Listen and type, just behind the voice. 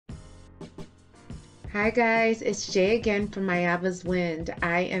Hi guys, it's Jay again from Mayaba's Wind.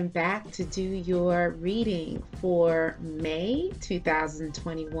 I am back to do your reading for May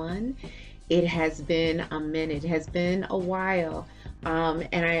 2021. It has been a minute, it has been a while,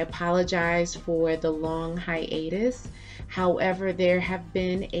 and I apologize for the long hiatus. However, there have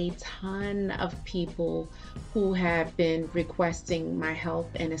been a ton of people who have been requesting my help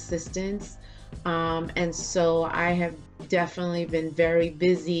and assistance, and so I have definitely been very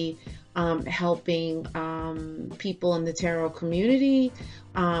busy helping people in the tarot community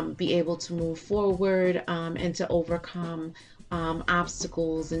be able to move forward and to overcome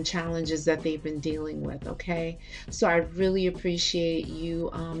obstacles and challenges that they've been dealing with. Okay, so I really appreciate you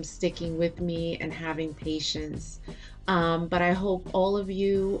sticking with me and having patience. But I hope all of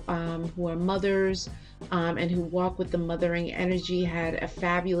you who are mothers and who walk with the mothering energy had a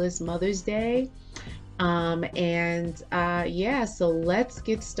fabulous Mother's Day. Yeah, so let's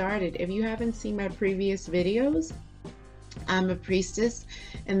get started. If you haven't seen my previous videos, I'm a priestess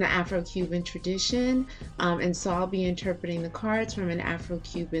in the Afro-Cuban tradition, and so I'll be interpreting the cards from an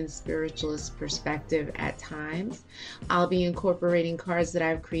Afro-Cuban spiritualist perspective at times. I'll be incorporating cards that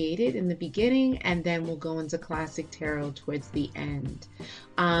I've created in the beginning, and then we'll go into classic tarot towards the end.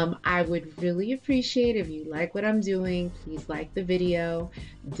 I would really appreciate if you like what I'm doing, please like the video,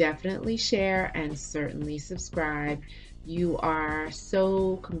 definitely share, and certainly subscribe. You are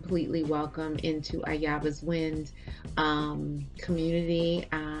so completely welcome into Ayaba's Wind community.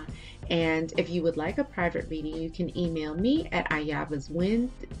 And if you would like a private reading, you can email me at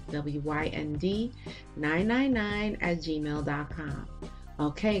ayabaswind, WYND 999@gmail.com.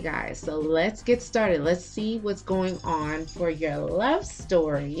 Okay, guys, so let's get started. Let's see what's going on for your love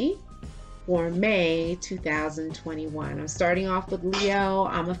story for May 2021. I'm starting off with Leo.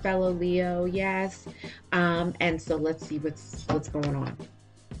 I'm a fellow Leo, yes. And so let's see what's going on.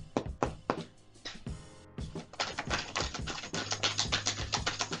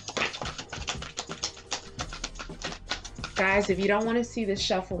 Guys, if you don't want to see the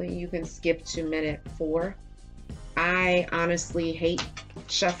shuffling, you can skip to minute 4. I honestly hate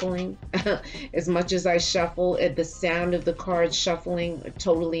shuffling. As much as I shuffle, the sound of the cards shuffling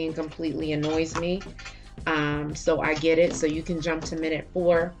totally and completely annoys me. So I get it. So you can jump to minute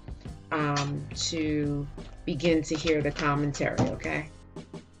 4 to begin to hear the commentary, okay?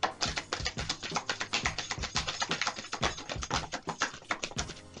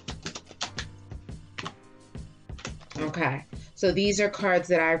 Okay, so these are cards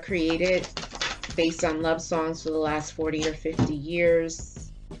that I've created based on love songs for the last 40 or 50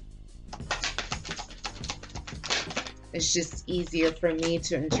 years. It's just easier for me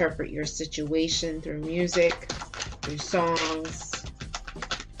to interpret your situation through music, through songs.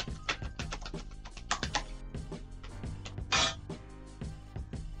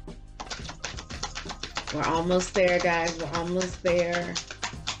 We're almost there, guys. We're almost there.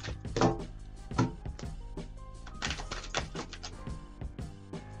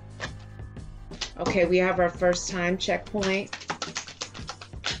 Okay, we have our first time checkpoint.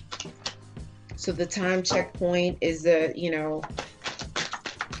 So the time checkpoint is a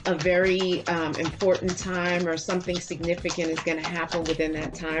very important time, or something significant is going to happen within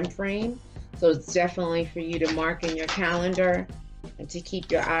that time frame. So it's definitely for you to mark in your calendar and to keep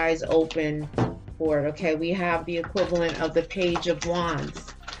your eyes open for it. Okay, we have the equivalent of the Page of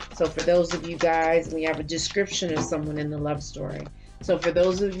Wands. So for those of you guys, we have a description of someone in the love story. So for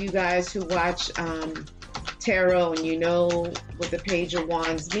those of you guys who watch tarot and you know what the Page of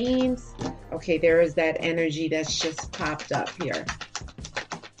Wands means, okay, there is that energy that's just popped up here.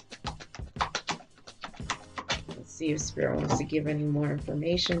 Let's see if Spirit wants to give any more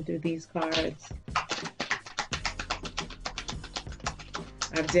information through these cards.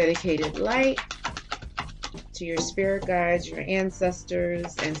 I've dedicated light to your spirit guides, your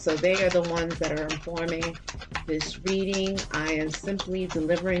ancestors, and so they are the ones that are informing this reading. I am simply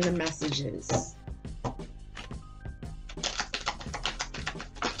delivering the messages.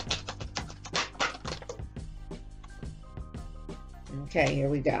 Okay, here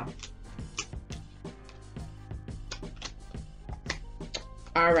we go.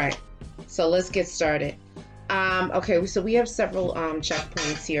 All right, so let's get started. Okay, so we have several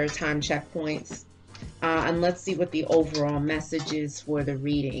checkpoints here, time checkpoints. And let's see what the overall message is for the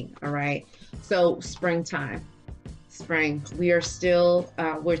reading. All right, so springtime. Spring. We are still,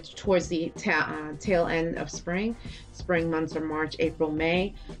 we're towards the tail end of spring. Spring months are March, April,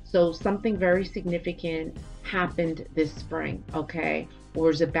 May. So something very significant happened this spring, okay? or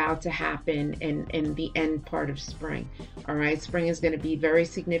is about to happen in the end part of spring. All right, spring is going to be very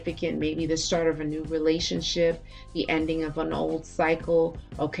significant, maybe the start of a new relationship, the ending of an old cycle.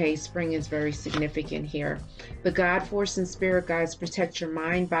 Okay, spring is very significant here. The God force and spirit guides protect your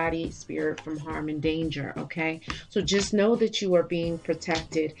mind, body, spirit from harm and danger. Okay, so just know that you are being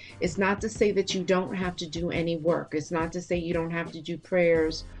protected. It's not to say that you don't have to do any work. It's not to say you don't have to do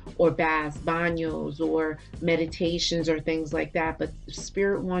prayers or baths, baños, or meditations or things like that, but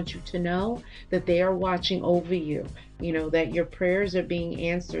spirit wants you to know that they are watching over you, you know, that your prayers are being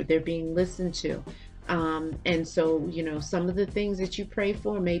answered, they're being listened to. And so, you know, some of the things that you pray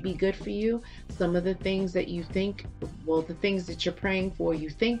for may be good for you. Some of the things that you think, well, the things that you're praying for, you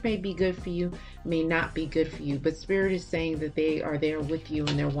think may be good for you, may not be good for you. But Spirit is saying that they are there with you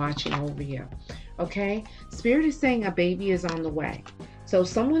and they're watching over you. Okay? Spirit is saying a baby is on the way. So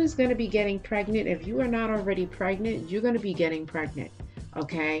someone is going to be getting pregnant. If you are not already pregnant, you're going to be getting pregnant.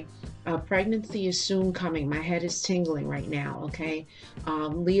 Okay? Pregnancy is soon coming. My head is tingling right now. Okay?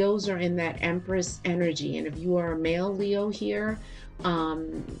 Leos are in that Empress energy. And if you are a male Leo here,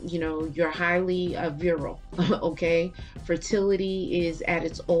 you know, you're highly virile. Okay? Fertility is at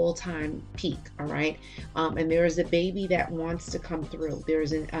its all-time peak. All right? And there is a baby that wants to come through.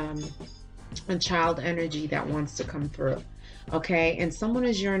 There's a child energy that wants to come through. Okay, and someone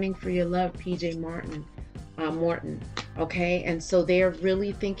is yearning for your love, PJ Morton. Okay, and so they're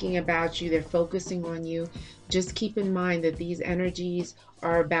really thinking about you. They're focusing on you. Just keep in mind that these energies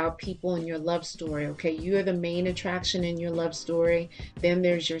are about people in your love story. Okay, you are the main attraction in your love story. Then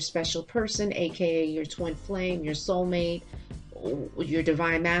there's your special person, aka your twin flame, your soulmate, your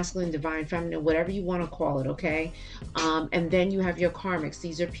divine masculine, divine feminine, whatever you want to call it. Okay, and then you have your karmics.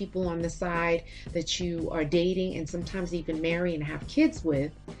 These are people on the side that you are dating and sometimes even marry and have kids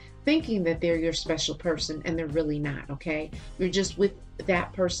with, thinking that they're your special person, and they're really not. Okay, you're just with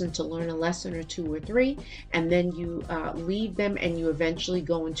that person to learn a lesson or two or three, and then you leave them and you eventually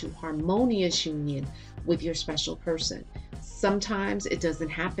go into harmonious union with your special person. Sometimes it doesn't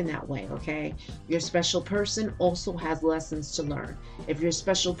happen that way. Okay, your special person also has lessons to learn. If your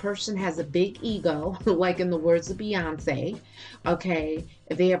special person has a big ego, like in the words of Beyonce, okay,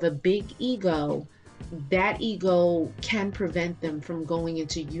 if they have a big ego, that ego can prevent them from going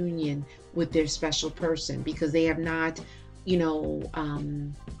into union with their special person because they have not, you know,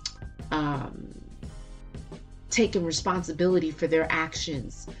 taken responsibility for their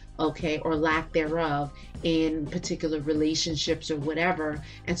actions, okay, or lack thereof in particular relationships or whatever,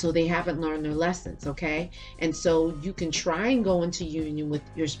 and so they haven't learned their lessons. Okay, and so you can try and go into union with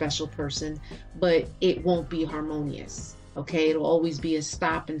your special person, but it won't be harmonious. Okay, it'll always be a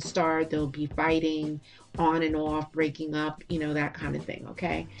stop and start. There'll be fighting on and off, breaking up, you know, that kind of thing.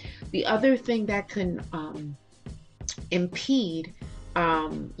 Okay, the other thing that can impede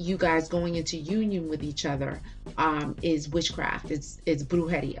you guys going into union with each other is witchcraft. It's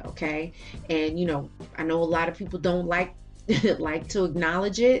brujeria. Okay, and you know, I know a lot of people don't like to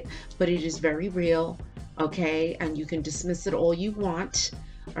acknowledge it, but it is very real. Okay, and you can dismiss it all you want.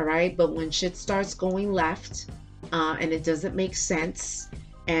 All right, but when shit starts going left, and it doesn't make sense,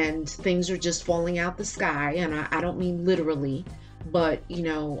 and things are just falling out the sky, and I don't mean literally, but you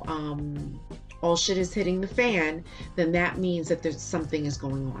know, all shit is hitting the fan, then that means that there's something is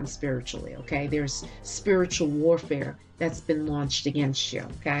going on spiritually. Okay, there's spiritual warfare that's been launched against you.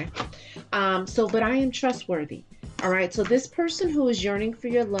 Okay, but I am trustworthy. All right, so this person who is yearning for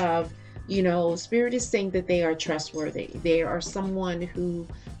your love, you know, Spirit is saying that they are trustworthy. They are someone who,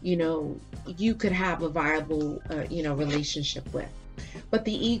 you know, you could have a viable, you know, relationship with. But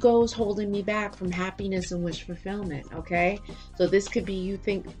the ego is holding me back from happiness and wish fulfillment. Okay, so this could be, you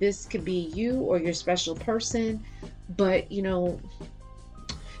think this could be you or your special person, but you know,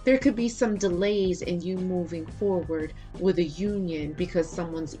 there could be some delays in you moving forward with a union because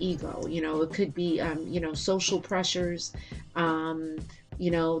someone's ego. You know, it could be, you know, social pressures, you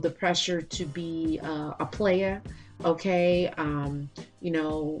know, the pressure to be a player. Okay, you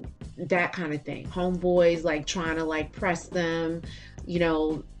know, that kind of thing. Homeboys like trying to like press them. You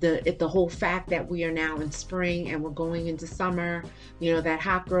know, the whole fact that we are now in spring and we're going into summer. You know, that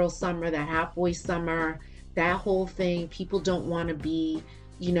hot girl summer, that hot boy summer, that whole thing. People don't want to be,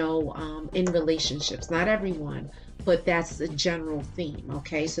 you know, in relationships. Not everyone, but that's the general theme.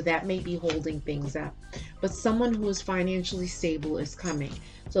 Okay, so that may be holding things up. But someone who is financially stable is coming.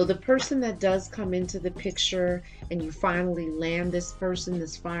 So the person that does come into the picture and you finally land this person,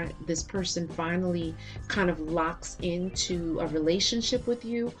 this person finally kind of locks into a relationship with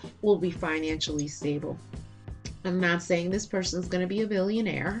you, will be financially stable. I'm not saying this person is going to be a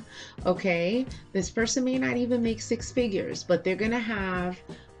billionaire, okay? This person may not even make six figures, but they're going to have,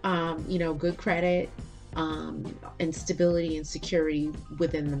 you know, good credit, and stability and security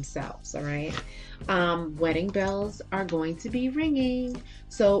within themselves, all right? Wedding bells are going to be ringing.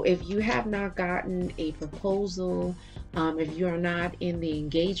 So if you have not gotten a proposal, if you are not in the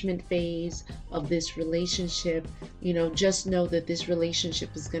engagement phase of this relationship, you know, just know that this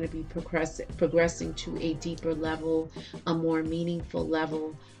relationship is going to be progressing to a deeper level, a more meaningful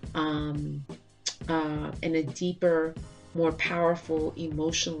level, and a deeper, more powerful,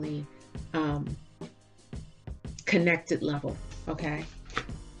 emotionally connected level, okay?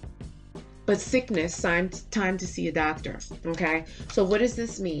 But sickness, time to see a doctor, okay? So what does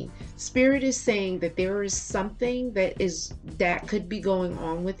this mean? Spirit is saying that there is something that could be going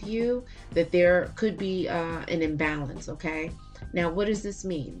on with you, that there could be an imbalance, okay? Now, what does this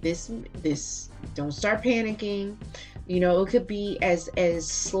mean? This don't start panicking. You know, it could be as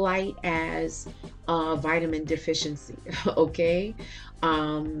slight as vitamin deficiency, okay?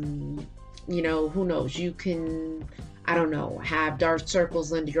 You know, who knows? You can, I don't know, have dark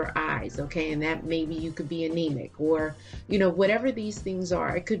circles under your eyes, okay? And that maybe you could be anemic, or, you know, whatever these things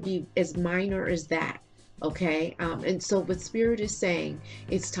are, it could be as minor as that, okay? And so what Spirit is saying,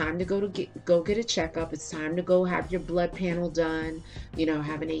 it's time to go get a checkup. It's time to go have your blood panel done, you know,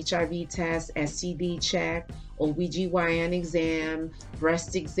 have an HIV test, STD check, OBGYN exam,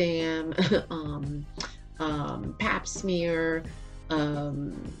 breast exam, pap smear,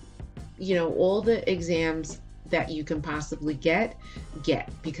 you know, all the exams that you can possibly get,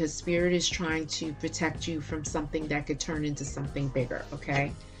 because Spirit is trying to protect you from something that could turn into something bigger,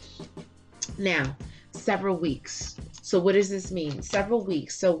 okay? Now, several weeks. So what does this mean? Several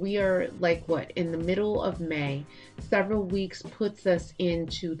weeks. So we are like what? In the middle of May. Several weeks puts us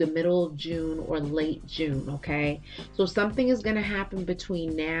into the middle of June or late June, okay? So something is going to happen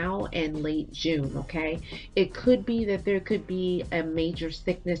between now and late June, okay? It could be that there could be a major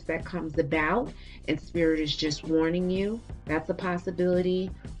sickness that comes about and Spirit is just warning you. That's a possibility.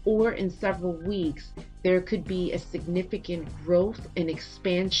 Or in several weeks, there could be a significant growth and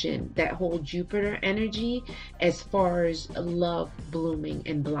expansion that hold Jupiter energy as far as love blooming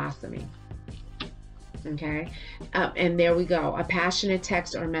and blossoming. Okay, and there we go. A passionate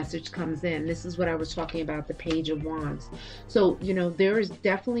text or message comes in. This is what I was talking about, the Page of Wands. So, you know, there is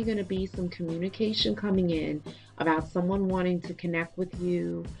definitely going to be some communication coming in about someone wanting to connect with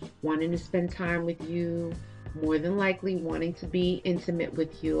you, wanting to spend time with you, more than likely wanting to be intimate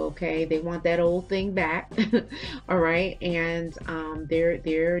with you, okay? They want that old thing back, all right? And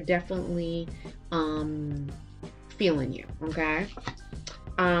they're definitely feeling you, okay?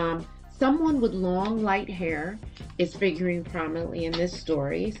 Someone with long light hair is figuring prominently in this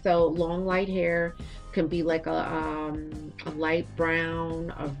story. So long light hair can be like a light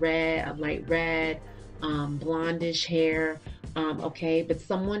brown, a light red, blondish hair, okay? But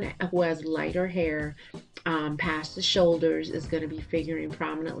someone who has lighter hair past the shoulders is going to be figuring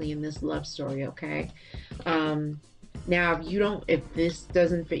prominently in this love story, okay? Now, if this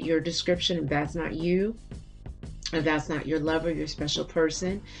doesn't fit your description, if that's not you, if that's not your lover, your special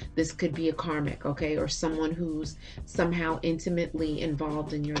person, this could be a karmic, okay? Or someone who's somehow intimately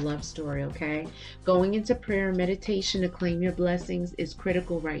involved in your love story, okay? Going into prayer and meditation to claim your blessings is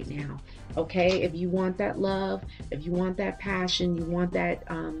critical right now, okay? If you want that love, if you want that passion, you want that,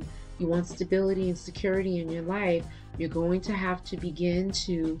 you want stability and security in your life, you're going to have to begin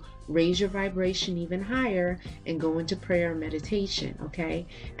to raise your vibration even higher and go into prayer and meditation, okay?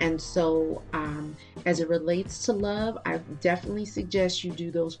 And so as it relates to love, I definitely suggest you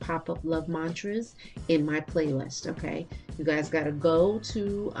do those pop-up love mantras in my playlist, okay? You guys got to go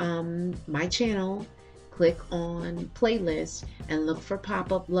to my channel, click on playlist and look for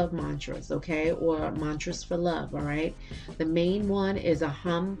pop-up love mantras, okay? Or mantras for love, all right? The main one is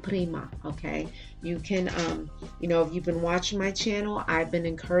Aham Prima, okay? You can, you know, if you've been watching my channel, I've been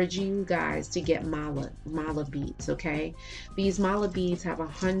encouraging you guys to get mala beads, okay? These mala beads have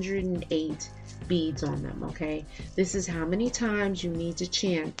 108 beads on them, okay? This is how many times you need to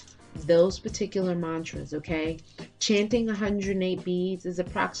chant those particular mantras, okay? Chanting 108 beads is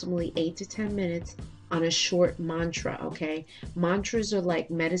approximately 8 to 10 minutes on a short mantra, okay? Mantras are like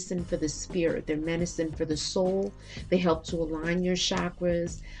medicine for the spirit. They're medicine for the soul. They help to align your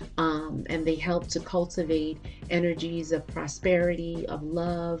chakras, and they help to cultivate energies of prosperity, of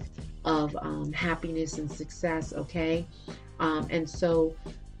love, of happiness and success, okay? And so,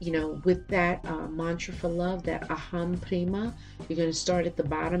 you know, with that mantra for love, that Aham Prima, you're going to start at the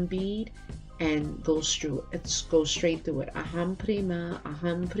bottom bead and go straight through it. Aham Prima,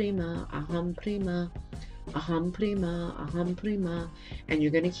 Aham Prima, Aham Prima, aham prima, aham prima, and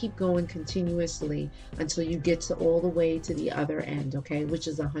you're going to keep going continuously until you get to all the way to the other end, okay, which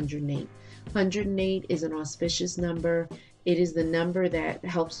is 108. 108 is an auspicious number. It is the number that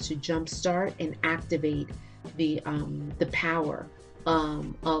helps to jumpstart and activate the power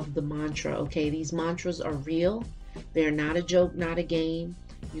of the mantra, okay? These mantras are real. They're not a joke, not a game.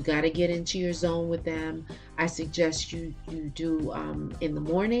 You got to get into your zone with them. I suggest you do in the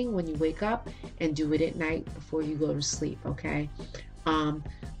morning when you wake up, and do it at night before you go to sleep, okay?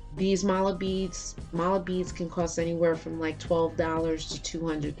 These mala beads can cost anywhere from like $12 to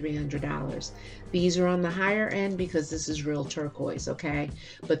 $200, $300. These are on the higher end because this is real turquoise, okay?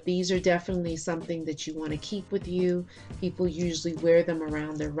 But these are definitely something that you want to keep with you. People usually wear them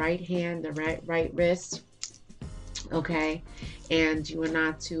around their right hand, the right wrist, okay? And you are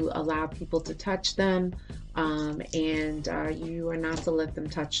not to allow people to touch them, and you are not to let them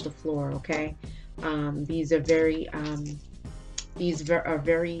touch the floor, okay? These are very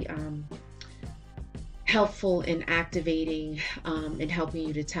helpful in activating and helping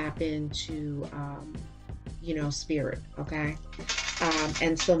you to tap into you know, spirit, okay?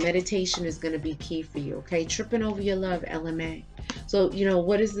 And so meditation is going to be key for you, okay? Tripping over your love, LMA. So, you know,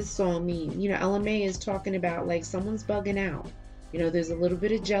 what does this song mean? You know, LMA is talking about like someone's bugging out. You know, there's a little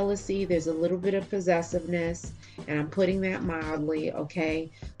bit of jealousy, there's a little bit of possessiveness, and I'm putting that mildly, okay?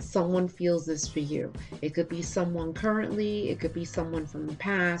 Someone feels this for you. It could be someone currently, it could be someone from the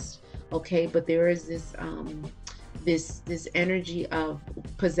past, okay? But there is this this energy of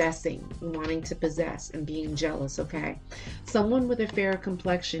possessing, wanting to possess and being jealous, okay? Someone with a fair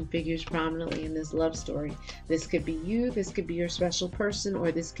complexion figures prominently in this love story. This could be you, this could be your special person,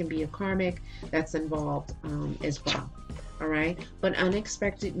 or this can be a karmic that's involved as well. All right, but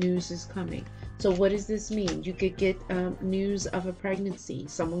unexpected news is coming. So what does this mean? You could get news of a pregnancy.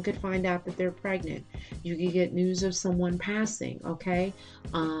 Someone could find out that they're pregnant. You could get news of someone passing, okay?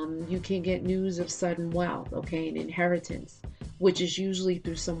 You can get news of sudden wealth, okay, and inheritance, which is usually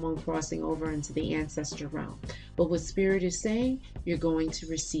through someone crossing over into the ancestor realm. But what Spirit is saying, you're going to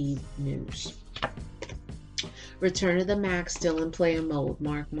receive news. Return of the Mac still in player mode,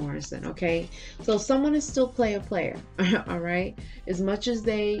 Mark Morrison, okay? So someone is still player, all right? As much as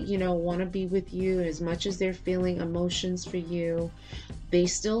they, you know, want to be with you, as much as they're feeling emotions for you, they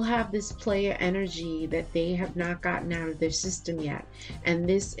still have this player energy that they have not gotten out of their system yet. And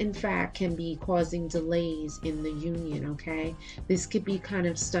this, in fact, can be causing delays in the union, okay? This could be kind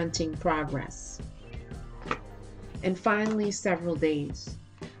of stunting progress. And finally, several days.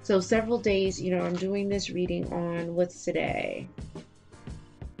 So several days, you know, I'm doing this reading on, what's today?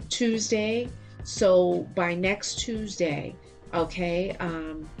 Tuesday. So by next Tuesday, okay,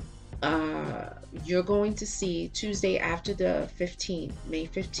 you're going to see Tuesday after the 15th, May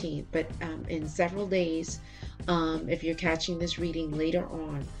 15th, but in several days, if you're catching this reading later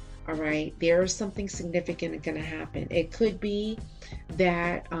on, all right, there is something significant going to happen. It could be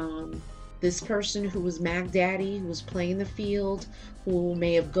that this person who was Mac Daddy, who was playing the field, who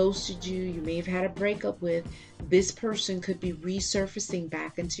may have ghosted you, you may have had a breakup with, this person could be resurfacing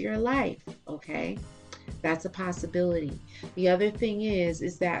back into your life, okay? That's a possibility. The other thing is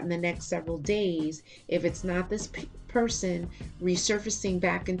that in the next several days, if it's not this person resurfacing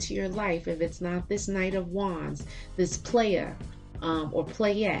back into your life, if it's not this Knight of Wands, this player or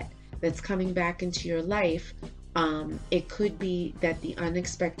playette that's coming back into your life, it could be that the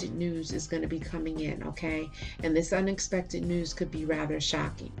unexpected news is going to be coming in, okay? And this unexpected news could be rather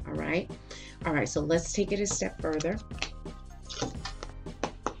shocking, all right? All right, so let's take it a step further.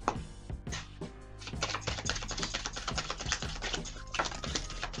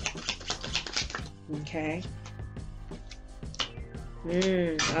 Okay.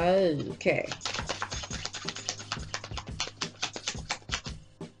 Okay.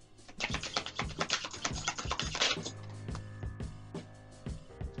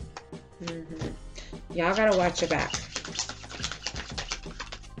 Y'all gotta watch your back.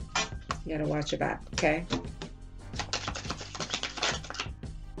 You gotta watch your back, okay?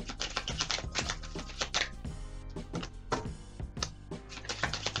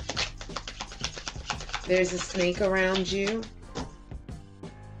 There's a snake around you.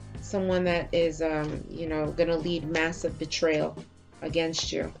 Someone that is, you know, gonna lead massive betrayal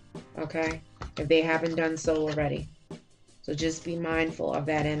against you, okay? If they haven't done so already. So just be mindful of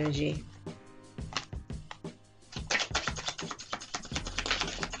that energy.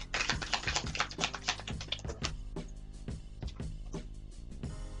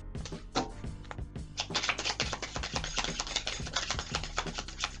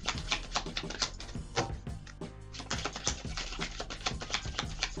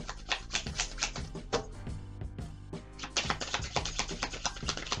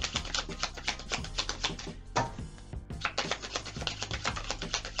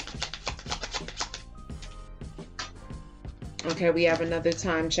 Okay, we have another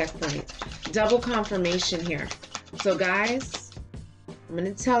time checkpoint. Double confirmation here. So guys, I'm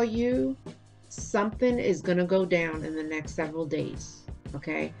going to tell you something is going to go down in the next several days.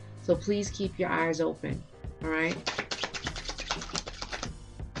 Okay, so please keep your eyes open. All right.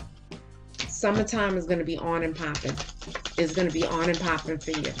 Summertime is going to be on and popping. It's going to be on and popping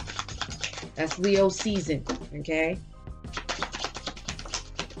for you. That's Leo season. Okay.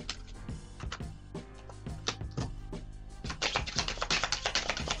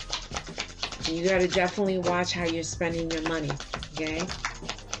 You got to definitely watch how you're spending your money, okay?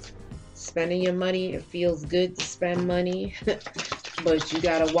 Spending your money, it feels good to spend money, but you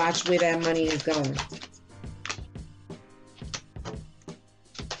got to watch where that money is going.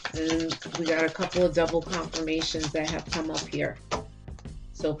 And we got a couple of double confirmations that have come up here.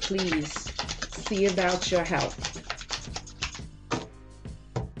 So please see about your health.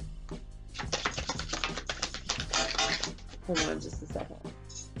 Hold on just a second.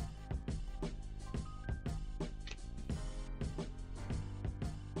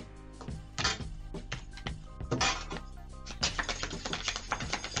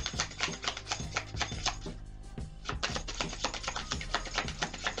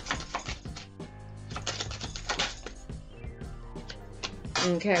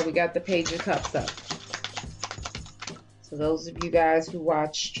 Okay, we got the Page of Cups up. So those of you guys who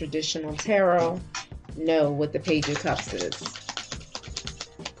watch traditional tarot know what the Page of Cups is.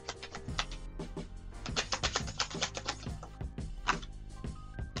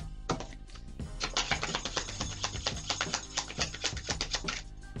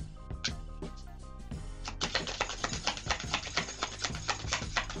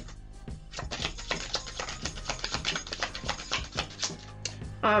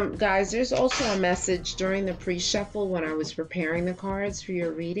 Guys, there's also a message during the pre-shuffle when I was preparing the cards for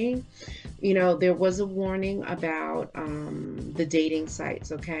your reading. You know, there was a warning about the dating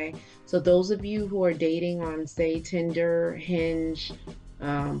sites, okay? So those of you who are dating on, say, Tinder, Hinge,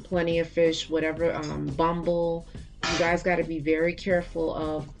 Plenty of Fish, whatever, Bumble, you guys got to be very careful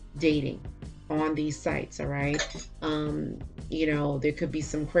of dating on these sites, all right? You know, there could be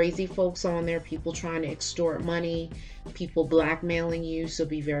some crazy folks on there, people trying to extort money, people blackmailing you, so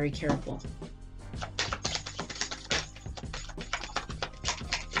be very careful.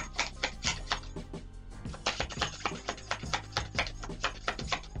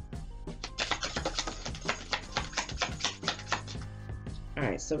 All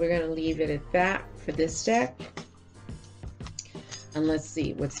right, so we're going to leave it at that for this deck. And let's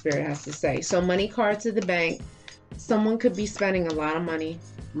see what Spirit has to say. So money card to the bank. Someone could be spending a lot of money.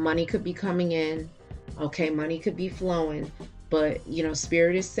 Money could be coming in. Okay, money could be flowing. But, you know,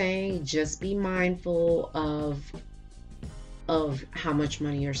 Spirit is saying just be mindful of how much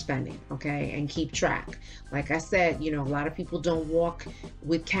money you're spending, okay? And keep track. Like I said, you know, a lot of people don't walk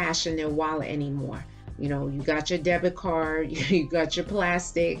with cash in their wallet anymore. You know, you got your debit card, you got your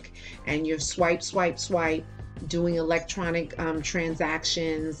plastic, and you're swipe, swipe, swipe, doing electronic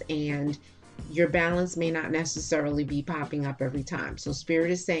transactions, and your balance may not necessarily be popping up every time. So Spirit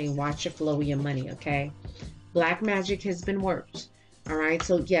is saying watch your flow of your money, okay? Black magic has been worked, all right?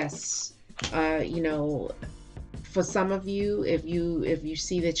 So yes, you know, for some of you, if you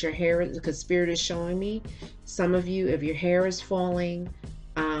see that your hair, because Spirit is showing me, some of you, if your hair is falling,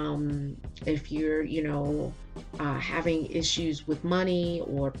 if you're, you know, having issues with money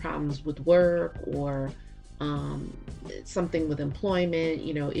or problems with work or something with employment,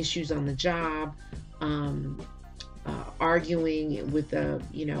 you know, issues on the job, arguing with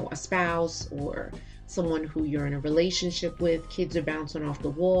you know, a spouse or someone who you're in a relationship with, kids are bouncing off the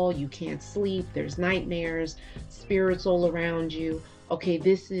wall, you can't sleep, there's nightmares, spirits all around you. Okay,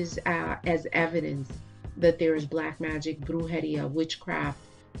 this is as evidence that there is black magic, brujeria, witchcraft,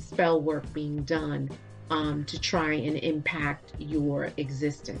 spell work being done to try and impact your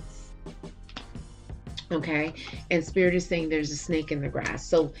existence. Okay, and Spirit is saying there's a snake in the grass.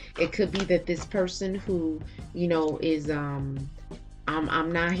 So it could be that this person who, you know, is I'm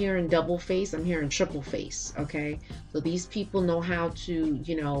not hearing double face, I'm hearing triple face. Okay, so these people know how to,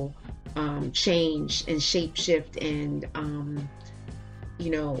 you know, change and shape shift, and you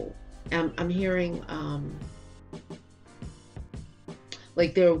know, I'm hearing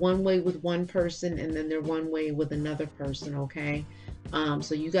like they're one way with one person and then they're one way with another person. Okay,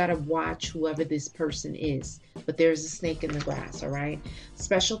 so you got to watch whoever this person is, but there's a snake in the grass. All right,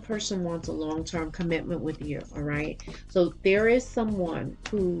 special person wants a long-term commitment with you. All right, so there is someone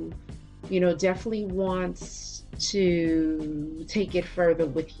who, you know, definitely wants to take it further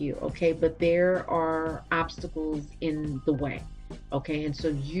with you. Okay, but there are obstacles in the way. Okay, and so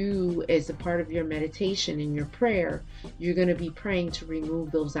you, as a part of your meditation and your prayer, you're going to be praying to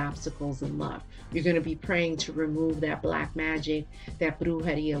remove those obstacles in love. You're going to be praying to remove that black magic, that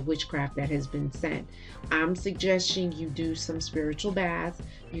brujeria, witchcraft that has been sent. I'm suggesting you do some spiritual baths.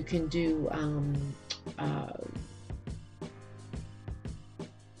 You can do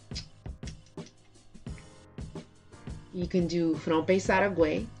Rompe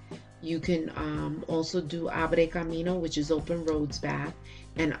Saragüey. You can also do Abre Camino, which is open roads bath,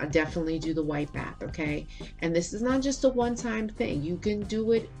 and definitely do the white bath, okay? And this is not just a one-time thing. You can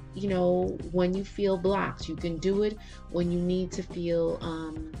do it, you know, when you feel blocked. You can do it when you need to feel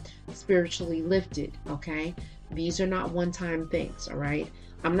spiritually lifted, okay? These are not one-time things, all right?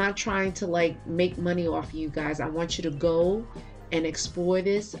 I'm not trying to like make money off of you guys. I want you to go and explore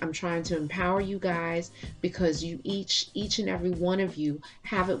this. I'm trying to empower you guys because you each and every one of you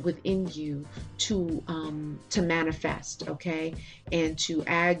have it within you to manifest, okay? And to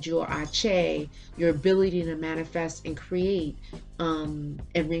add your ache, your ability to manifest and create and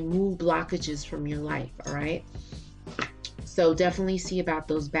remove blockages from your life, all right? So definitely see about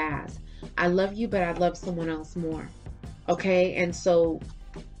those baths. I love you, but I love someone else more, okay? And so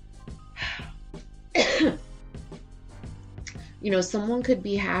you know, someone could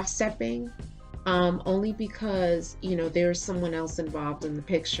be half-stepping only because, you know, there's someone else involved in the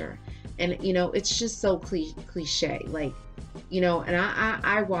picture. And, you know, it's just so cliche. Like, you know, and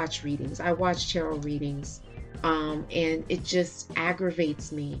I watch readings. I watch tarot readings. And it just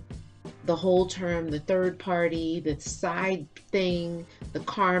aggravates me. The whole term, the third party, the side thing, the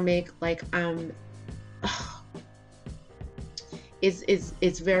karmic, like,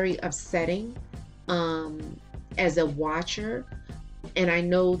 it's very upsetting. As a watcher, and I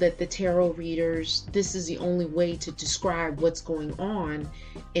know that the tarot readers, this is the only way to describe what's going on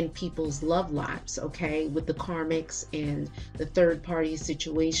in people's love lives, okay, with the karmics and the third party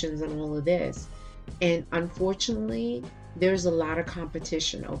situations and all of this. And unfortunately, there's a lot of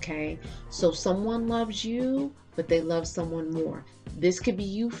competition, okay? So someone loves you, but they love someone more. This could be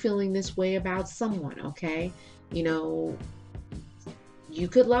you feeling this way about someone, okay? You know, you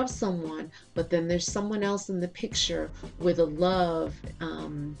could love someone, but then there's someone else in the picture where the love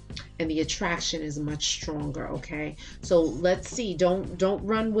and the attraction is much stronger, okay? So let's see. Don't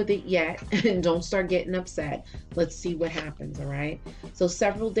run with it yet, and don't start getting upset. Let's see what happens, all right? So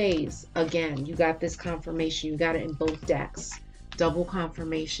several days, again, you got this confirmation. You got it in both decks. Double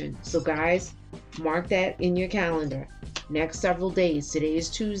confirmation. So guys, mark that in your calendar. Next several days. Today is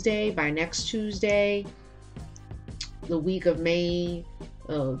Tuesday. By next Tuesday, the week of May,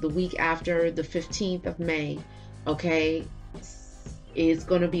 the week after the 15th of May, okay, is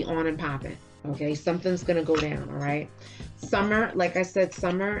going to be on and popping, okay? Something's going to go down, all right? Summer, like I said,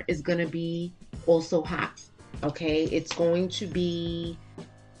 summer is going to be also hot, okay? It's going to be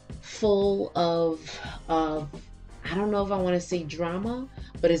full of I don't know if I want to say drama,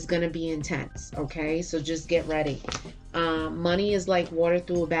 but it's going to be intense, okay? So just get ready. Money is like water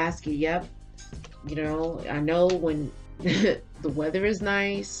through a basket, yep. You know, I know when the weather is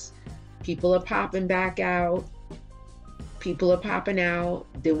nice, people are popping back out. People are popping out.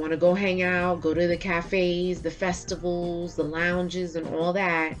 They want to go hang out, go to the cafes, the festivals, the lounges, and all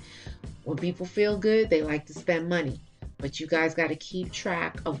that. When people feel good, they like to spend money. But you guys got to keep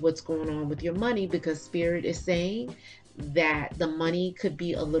track of what's going on with your money, because Spirit is saying that the money could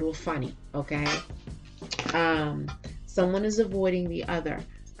be a little funny, okay? Someone is avoiding the other.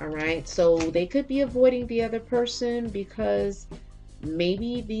 All right, so they could be avoiding the other person because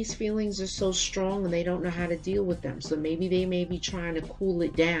maybe these feelings are so strong and they don't know how to deal with them. So maybe they may be trying to cool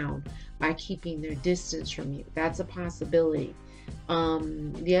it down by keeping their distance from you. That's a possibility.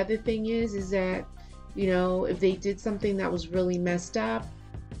 The other thing is that, you know, if they did something that was really messed up,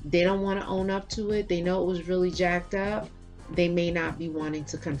 they don't want to own up to it. They know it was really jacked up. They may not be wanting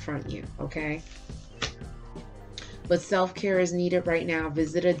to confront you, okay? But self-care is needed right now.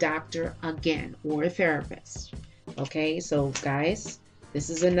 Visit a doctor again, or a therapist. Okay, so guys, this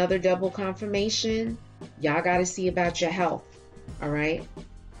is another double confirmation. Y'all got to see about your health. All right.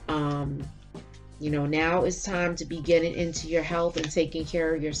 You know, now it's time to be getting into your health and taking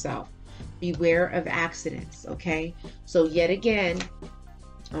care of yourself. Beware of accidents. Okay. So yet again,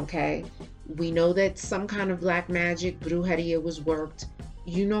 okay, we know that some kind of black magic, brujeria was worked.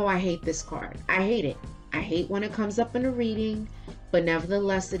 You know, I hate this card. I hate it. I hate when it comes up in a reading, but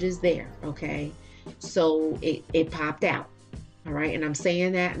nevertheless, it is there, okay? So it popped out, all right? And I'm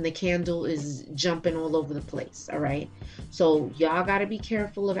saying that, and the candle is jumping all over the place, all right? So y'all got to be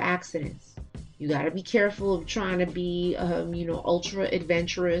careful of accidents. You got to be careful of trying to be, you know, ultra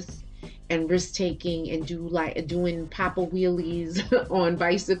adventurous and risk taking and doing papa wheelies on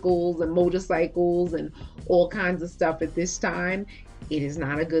bicycles and motorcycles and all kinds of stuff at this time, it is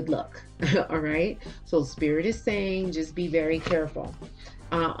not a good look. All right. So Spirit is saying just be very careful.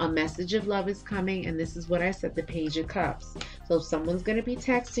 A message of love is coming, and this is what I said, the Page of Cups. So someone's going to be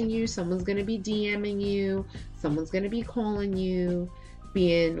texting you, someone's going to be DMing you, someone's going to be calling you,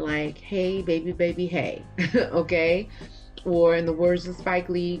 being like, hey, baby, hey. Okay? Or in the words of Spike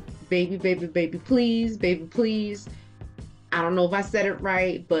Lee, baby, please, baby, please. I don't know if I said it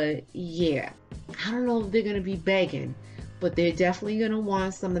right, but yeah. I don't know if they're going to be begging, but they're definitely going to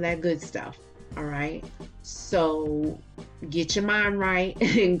want some of that good stuff. All right? So get your mind right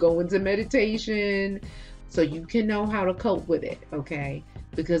and go into meditation so you can know how to cope with it, okay?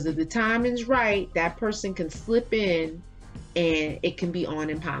 Because if the timing's right, that person can slip in and it can be on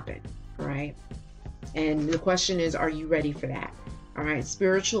and popping, all right? And the question is, are you ready for that? All right,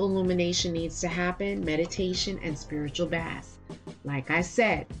 spiritual illumination needs to happen, meditation and spiritual baths. Like I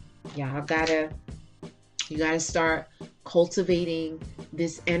said, you gotta start cultivating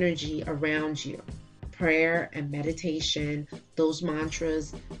this energy around you. Prayer and meditation, those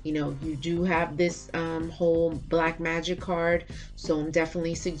mantras. You know, you do have this whole black magic card, so I'm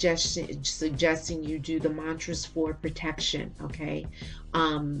definitely suggesting you do the mantras for protection. Okay,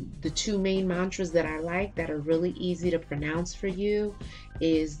 the two main mantras that I like that are really easy to pronounce for you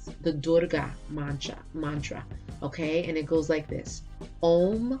is the Durga mantra. Okay, and it goes like this: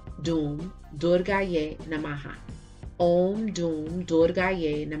 Om Dum Durgaye Namaha. Om Dum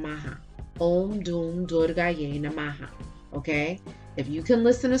Durgaye Namaha. Om Dum Durgaye Namaha. Okay? If you can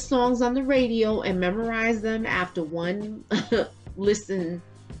listen to songs on the radio and memorize them after one listen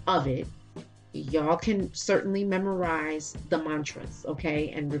of it, y'all can certainly memorize the mantras,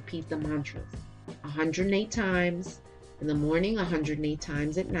 okay? And repeat the mantras 108 times in the morning, 108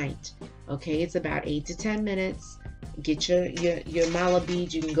 times at night. Okay? It's about 8 to 10 minutes. Get your mala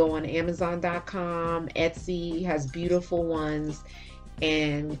beads. You can go on Amazon.com. Etsy has beautiful ones.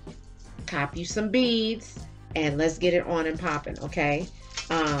 And cop you some beads and let's get it on and popping, okay?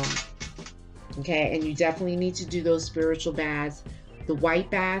 Okay, and you definitely need to do those spiritual baths. The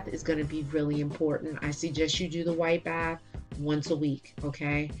white bath is going to be really important. I suggest you do the white bath once a week,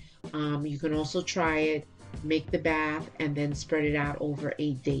 okay? You can also try it, make the bath, and then spread it out over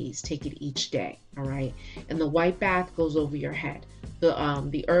 8 days. Take it each day, all right? And the white bath goes over your head.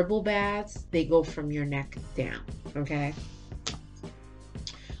 The herbal baths, they go from your neck down, okay?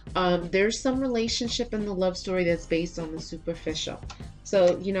 There's some relationship in the love story that's based on the superficial.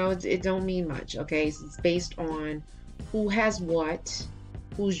 So, you know, it don't mean much, okay? So it's based on who has what,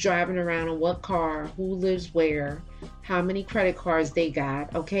 who's driving around in what car, who lives where, how many credit cards they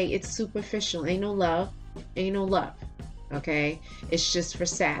got, okay? It's superficial. Ain't no love. Ain't no love, okay? It's just for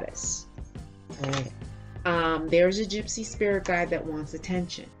status, all right? There's a gypsy spirit guide that wants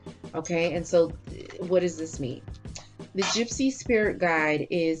attention, okay? And so what does this mean? The gypsy spirit guide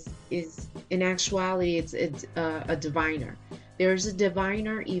is in actuality, it's a diviner. There's a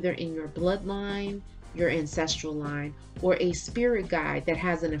diviner either in your bloodline, your ancestral line, or a spirit guide that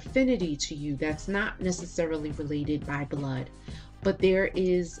has an affinity to you that's not necessarily related by blood. But there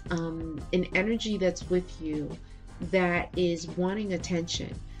is an energy that's with you that is wanting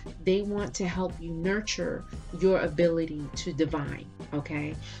attention. They want to help you nurture your ability to divine,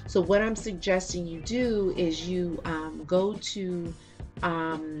 okay? So what I'm suggesting you do is you go to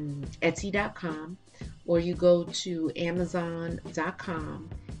Etsy.com or you go to Amazon.com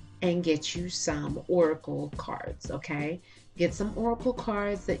and get you some oracle cards, okay? Get some oracle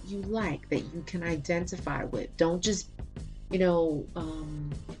cards that you like, that you can identify with. Don't just, you know,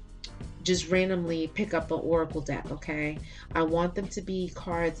 just randomly pick up an oracle deck, okay? I want them to be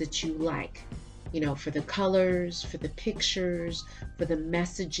cards that you like, you know, for the colors, for the pictures, for the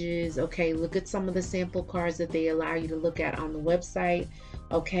messages, okay? Look at some of the sample cards that they allow you to look at on the website,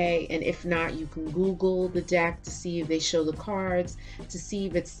 okay? And if not, you can Google the deck to see if they show the cards, to see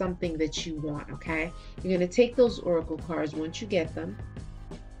if it's something that you want, okay? You're going to take those oracle cards once you get them.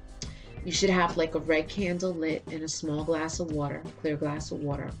 You should have like a red candle lit in a small glass of water, clear glass of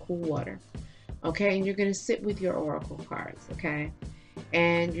water, cool water. Okay, and you're going to sit with your oracle cards, okay?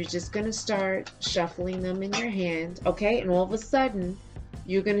 And you're just going to start shuffling them in your hand, okay? And all of a sudden,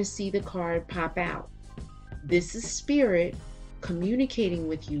 you're going to see the card pop out. This is spirit communicating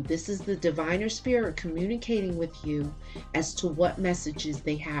with you. This is the diviner spirit communicating with you as to what messages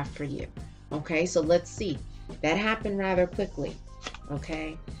they have for you. Okay, so let's see. That happened rather quickly.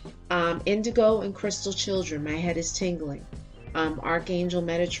 Okay, indigo and crystal children, my head is tingling. Archangel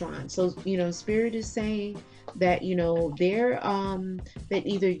Metatron. So, you know, spirit is saying that, you know, they're that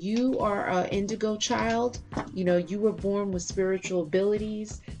either you are an indigo child, you know, you were born with spiritual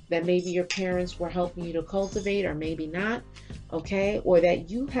abilities that maybe your parents were helping you to cultivate, or maybe not, okay? Or that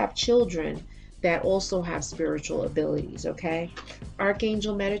you have children that also have spiritual abilities, okay?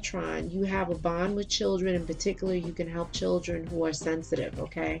 Archangel Metatron, you have a bond with children. In particular, you can help children who are sensitive,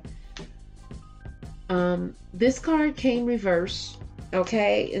 okay? This card came reverse,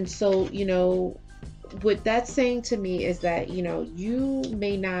 okay? And so, you know, what that's saying to me is that, you know, you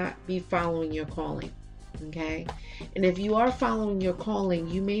may not be following your calling, okay? And if you are following your calling,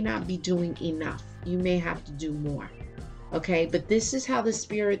 you may not be doing enough. You may have to do more, okay? But this is how the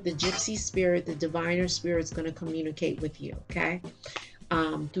spirit, the gypsy spirit, the diviner spirit is going to communicate with you, okay?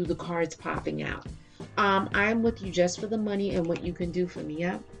 Through the cards popping out. I'm with you just for the money and what you can do for me,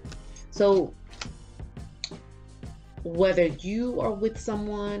 yeah? So whether you are with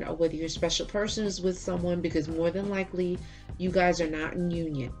someone or whether your special person is with someone, because more than likely you guys are not in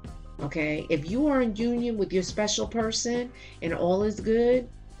union, okay? If you are in union with your special person and all is good,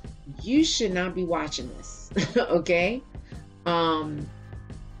 you should not be watching this, okay?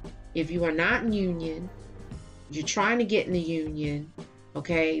 If you are not in union, you're trying to get in the union,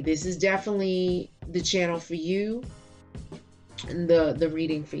 okay, this is definitely the channel for you and the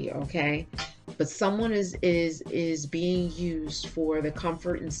reading for you, okay? But someone is being used for the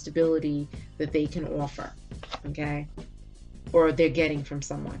comfort and stability that they can offer, okay? Or they're getting from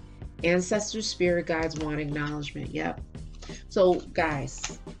someone. Ancestors, spirit guides want acknowledgement. Yep. So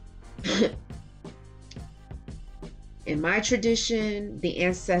guys, in my tradition, the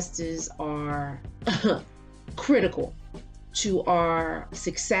ancestors are critical to our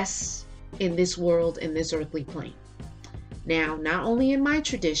success in this world, in this earthly plane. Now, not only in my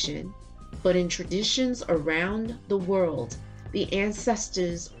tradition, but in traditions around the world, the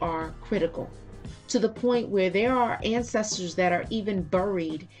ancestors are critical, to the point where there are ancestors that are even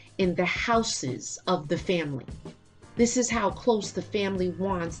buried in the houses of the family. This is how close the family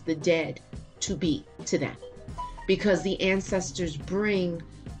wants the dead to be to them, because the ancestors bring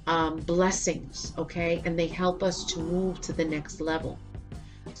blessings, okay, and they help us to move to the next level.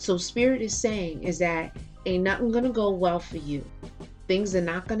 So spirit is saying is that ain't nothing gonna go well for you. Things are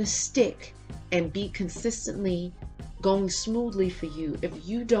not gonna stick and be consistently going smoothly for you if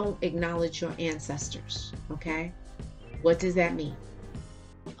you don't acknowledge your ancestors, okay? What does that mean?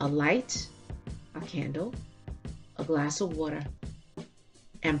 A light, a candle, a glass of water,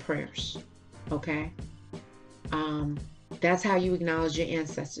 and prayers, okay? That's how you acknowledge your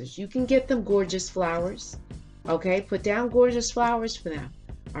ancestors. You can get them gorgeous flowers, okay? Put down gorgeous flowers for them,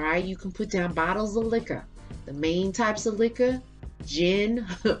 all right? You can put down bottles of liquor. The main types of liquor: gin,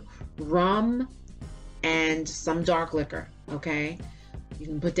 rum, and some dark liquor, okay? You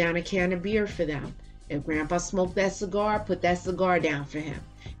can put down a can of beer for them. If grandpa smoked that cigar, put that cigar down for him.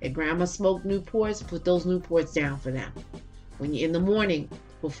 If grandma smoked Newports, put those Newports down for them. When you're in the morning,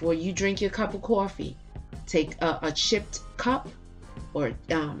 before you drink your cup of coffee, take a chipped cup or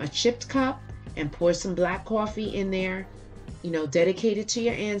a chipped cup and pour some black coffee in there, you know, dedicate it to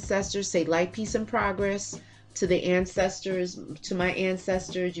your ancestors. Say light, peace, and progress to the ancestors, to my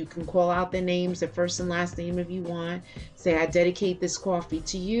ancestors. You can call out their names, their first and last name if you want. Say, I dedicate this coffee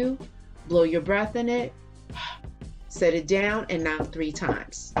to you. Blow your breath in it, set it down, and knock 3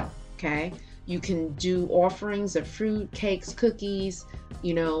 times, okay? You can do offerings of fruit, cakes, cookies,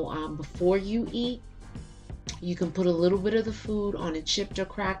 you know, before you eat. You can put a little bit of the food on a chipped or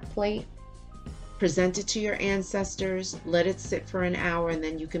cracked plate, present it to your ancestors, let it sit for an hour, and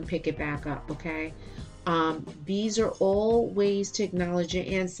then you can pick it back up, okay? These are all ways to acknowledge your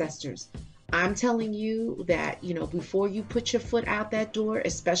ancestors. I'm telling you that, you know, before you put your foot out that door,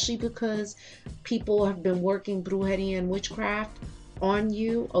 especially because people have been working brujeria and witchcraft on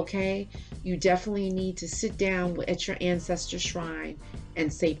you, okay, you definitely need to sit down at your ancestor shrine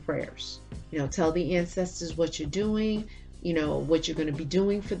and say prayers. You know, tell the ancestors what you're doing, you know, what you're going to be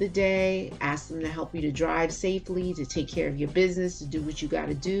doing for the day. Ask them to help you to drive safely, to take care of your business, to do what you got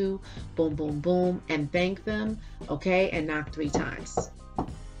to do. Boom, boom, boom. And thank them, okay? And knock 3 times,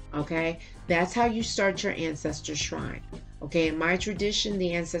 okay? That's how you start your ancestor shrine, okay? In my tradition,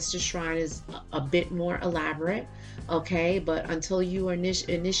 the ancestor shrine is a bit more elaborate, okay? But until you are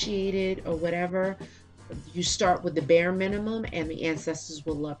initiated or whatever, you start with the bare minimum, and the ancestors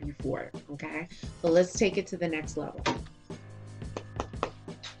will love you for it, okay? So let's take it to the next level.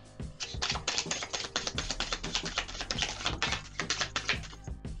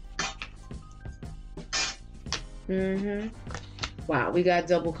 Wow, we got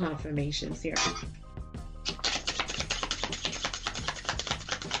double confirmations here.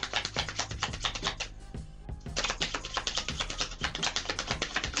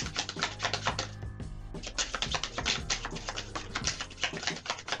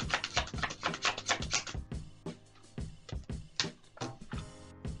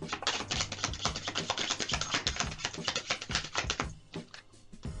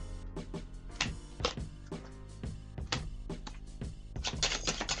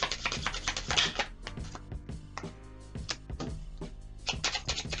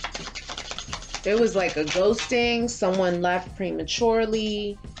 There was like a ghosting, someone left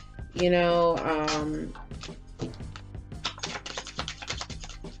prematurely, you know,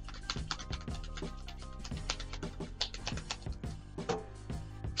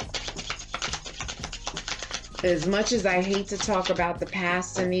 as much as I hate to talk about the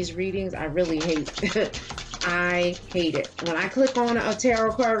past in these readings, I really hate I hate it. When I click on a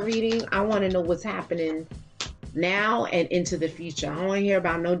tarot card reading, I want to know what's happening now and into the future. I don't want to hear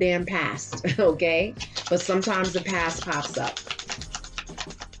about no damn past, okay? But sometimes the past pops up.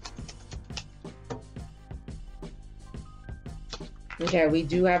 Okay, we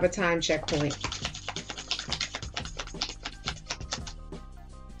do have a time checkpoint.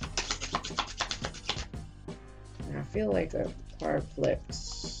 I feel like a card flipped.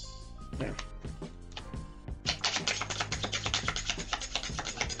 No.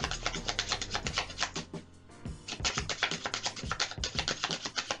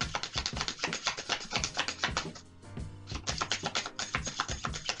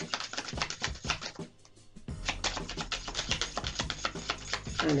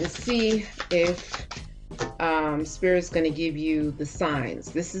 And let's see if Spirit's going to give you the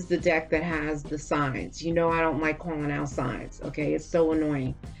signs. This is the deck that has the signs. You know I don't like calling out signs, okay? It's so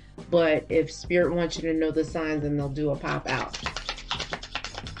annoying. But if Spirit wants you to know the signs, then they'll do a pop out.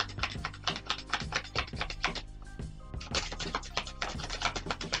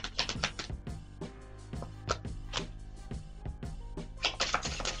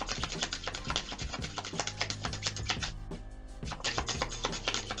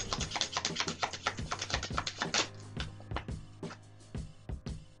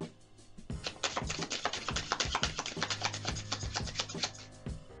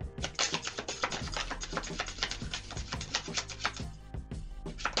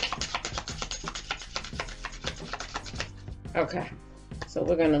 Okay, so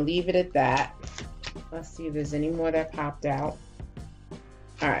we're going to leave it at that. Let's see if there's any more that popped out.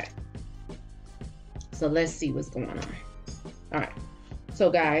 All right, so let's see what's going on. All right,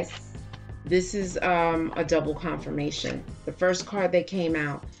 so guys, this is a double confirmation. The first card that came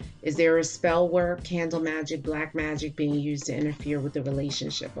out is there is spell work, candle magic, black magic being used to interfere with the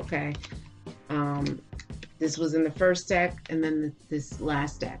relationship, okay? This was in the first deck and then this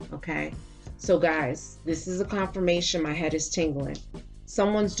last deck, okay? So guys, this is a confirmation. My head is tingling.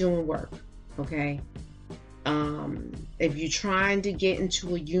 Someone's doing work, okay? If you're trying to get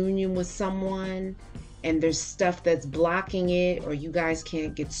into a union with someone and there's stuff that's blocking it, or you guys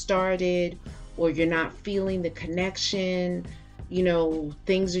can't get started, or you're not feeling the connection, you know,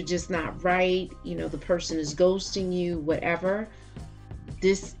 things are just not right, you know, the person is ghosting you, whatever,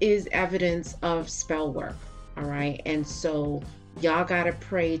 this is evidence of spell work, all right? And so y'all gotta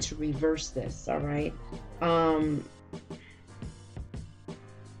pray to reverse this, all right?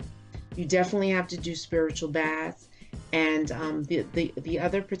 You definitely have to do spiritual baths, and the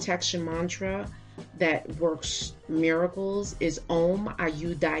other protection mantra that works miracles is Om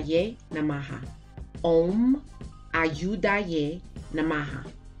Ayudaye Namaha. Om Ayudaye Namaha.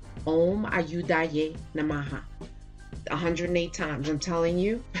 Om Ayudaye Namaha. 108 times. I'm telling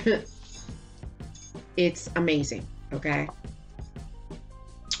you, it's amazing, okay?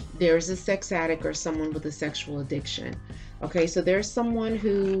 There's a sex addict or someone with a sexual addiction. Okay, so there's someone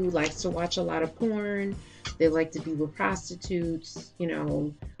who likes to watch a lot of porn. They like to be with prostitutes, you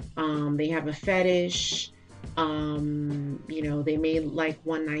know, they have a fetish, you know, they may like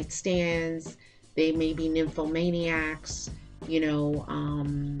one night stands. They may be nymphomaniacs, you know,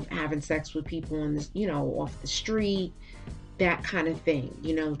 having sex with people on this, you know, off the street, that kind of thing.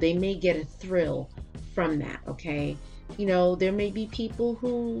 You know, they may get a thrill from that, okay? You know, there may be people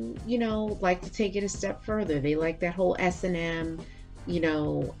who, you know, like to take it a step further. They like that whole S&M, you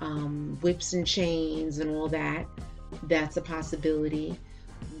know, whips and chains and all that. That's a possibility.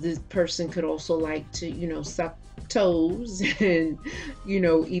 This person could also like to, you know, suck toes and, you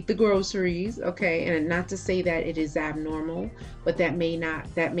know, eat the groceries, okay? And not to say that it is abnormal, but that may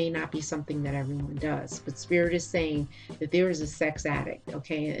not be something that everyone does. But Spirit is saying that there is a sex addict,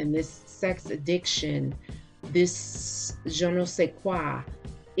 okay? And this sex addiction, this je ne sais quoi,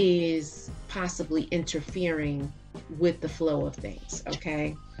 is possibly interfering with the flow of things,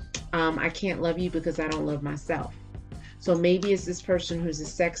 okay? I can't love you because I don't love myself. So maybe it's this person who's a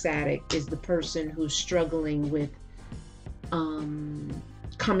sex addict is the person who's struggling with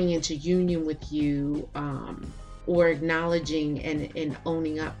coming into union with you, or acknowledging and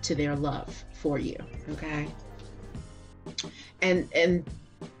owning up to their love for you, okay? And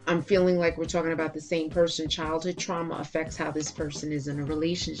I'm feeling like we're talking about the same person. Childhood trauma affects how this person is in a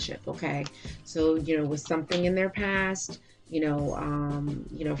relationship, okay? So, you know, with something in their past,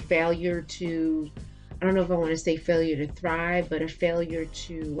 failure to, I don't know if I want to say failure to thrive, but a failure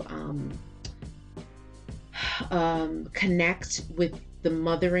to connect with the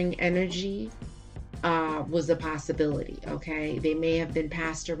mothering energy was a possibility. Okay, they may have been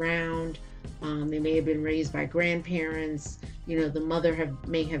passed around, they may have been raised by grandparents, the mother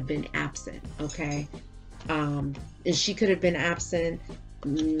may have been absent. Okay, and she could have been absent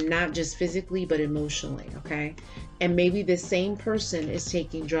not just physically but emotionally. Okay, and maybe the same person is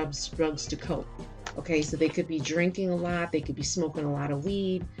taking drugs to cope. Okay, so they could be drinking a lot, they could be smoking a lot of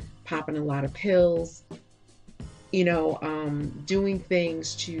weed, popping a lot of pills, doing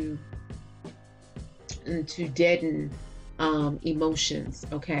things to deaden emotions,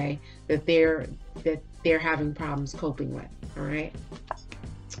 okay, that they're having problems coping with. All right,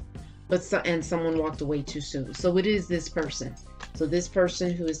 and someone walked away too soon. So it is this person. So this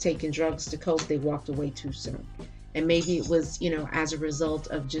person who is taking drugs to cope, they walked away too soon, and maybe it was as a result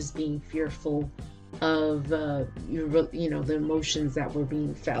of just being fearful of the emotions that were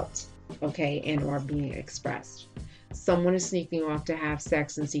being felt, okay, and are being expressed. Someone is sneaking off to have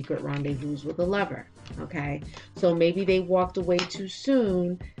sex and secret rendezvous with a lover. Okay, so maybe they walked away too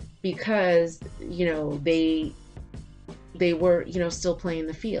soon because they were still playing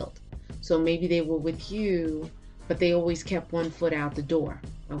the field. So maybe they were with you, but they always kept one foot out the door.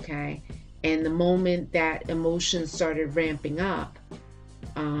 Okay, and the moment that emotions started ramping up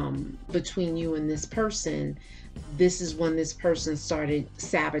between you and this person, this is when this person started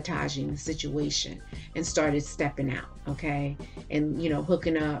sabotaging the situation and started stepping out. Okay, and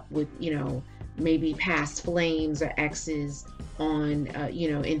hooking up with maybe past flames or exes on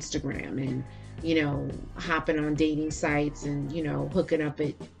Instagram, and hopping on dating sites, and hooking up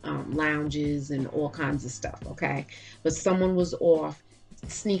at lounges and all kinds of stuff. Okay, but someone was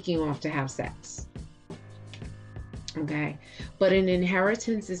sneaking off to have sex. Okay, but an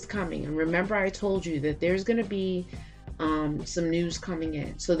inheritance is coming, and remember I told you that there's going to be some news coming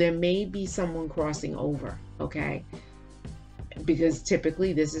in, so there may be someone crossing over. Okay, because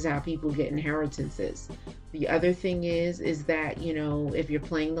typically this is how people get inheritances. The other thing is that if you're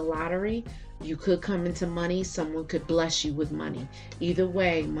playing the lottery, you could come into money. Someone could bless you with money. Either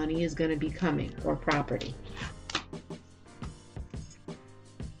way, money is going to be coming, or property.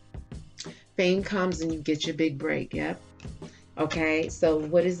 Fame comes and you get your big break. Yep. Okay, so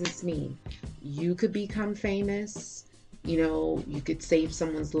what does this mean? You could become famous. You could save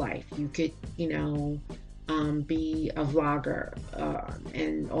someone's life. You could be a vlogger,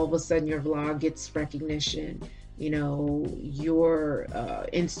 and all of a sudden your vlog gets recognition. Your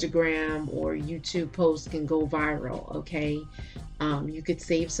Instagram or YouTube post can go viral. Okay, you could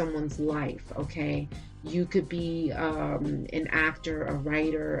save someone's life. Okay, you could be an actor, a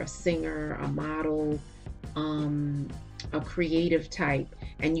writer, a singer, a model, a creative type,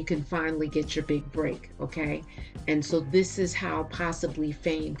 and you can finally get your big break. Okay, and so this is how possibly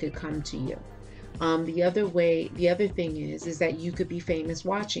fame could come to you. The other thing is that you could be famous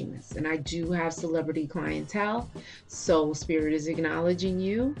watching this, and I do have celebrity clientele, so Spirit is acknowledging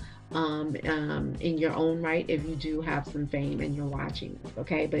you in your own right if you do have some fame and you're watching this.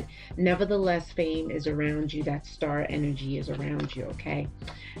 Okay, but nevertheless, fame is around you. That star energy is around you. Okay,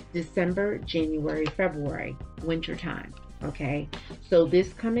 December, January, February, winter time. Okay, so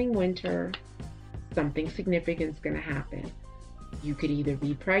this coming winter, something significant is going to happen. You could either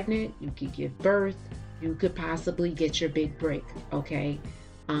be pregnant, you could give birth, you could possibly get your big break. Okay,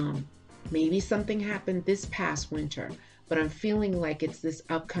 maybe something happened this past winter, but I'm feeling like it's this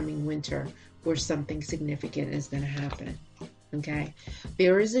upcoming winter where something significant is going to happen. Okay,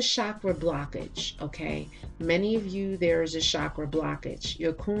 there is a chakra blockage. Okay, many of you, there is a chakra blockage.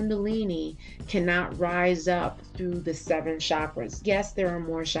 Your kundalini cannot rise up through the 7 chakras. Yes, there are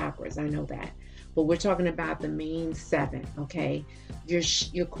more chakras, I know that, but we're talking about the main 7. Okay, your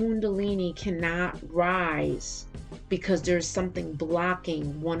kundalini cannot rise because there's something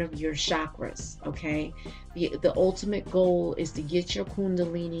blocking one of your chakras. Okay, the ultimate goal is to get your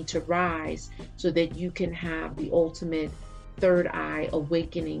kundalini to rise so that you can have the ultimate third eye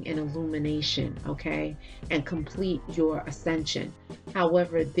awakening and illumination. Okay, and complete your ascension.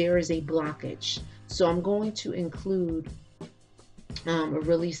 However, there is a blockage, so I'm going to include a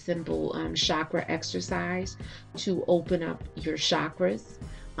really simple chakra exercise to open up your chakras,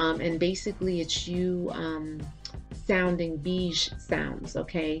 and basically it's you sounding Bij sounds.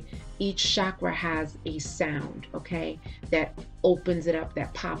 Okay, each chakra has a sound, okay, that opens it up,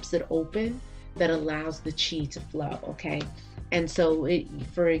 that pops it open, that allows the chi to flow. Okay, and so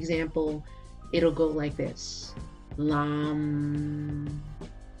for example, it'll go like this: Lam,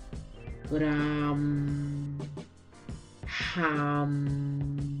 Ram,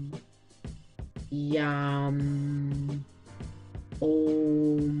 Ham, yam,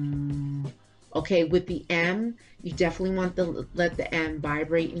 om. Okay, with the M, you definitely want to let the M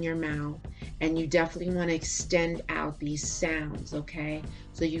vibrate in your mouth, and you definitely want to extend out these sounds, okay?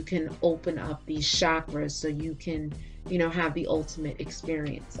 So you can open up these chakras so you can, you know, have the ultimate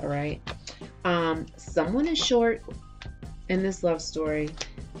experience, all right? Someone is short in this love story,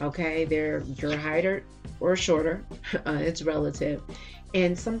 okay? You're heighter or shorter, it's relative,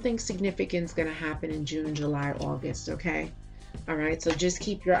 and something significant is going to happen in June, July, August, okay? All right, so just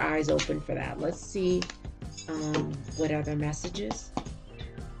keep your eyes open for that. Let's see what other messages.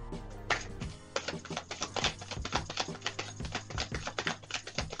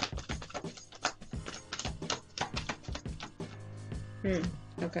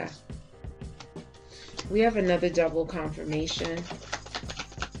 Okay. We have another double confirmation.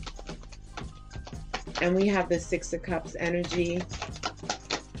 And we have the Six of Cups energy.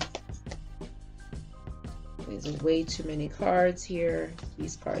 There's way too many cards here.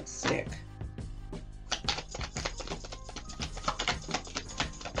 These cards stick.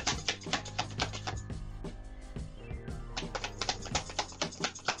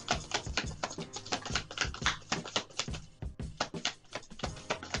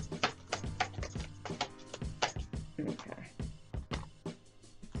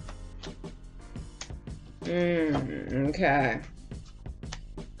 Okay.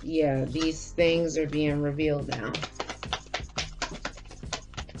 Yeah, these things are being revealed now.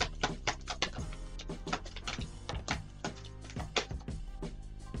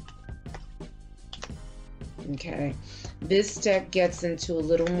 Okay. This deck gets into a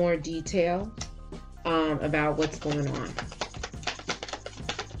little more detail about what's going on.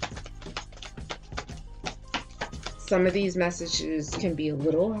 Some of these messages can be a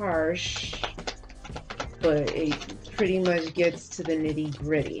little harsh, but it pretty much gets to the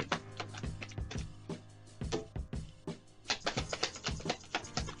nitty-gritty.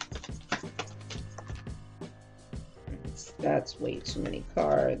 That's way too many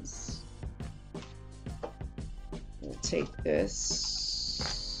cards. We'll take this.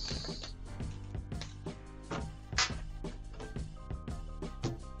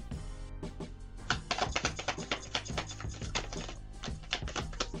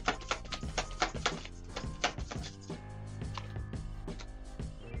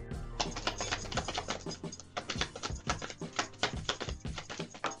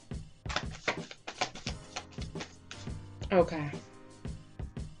 Okay.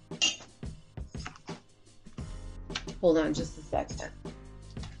 Hold on just a second.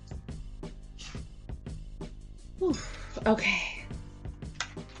 Whew. Okay.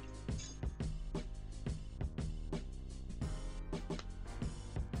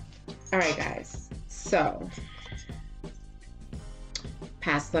 All right, guys. So,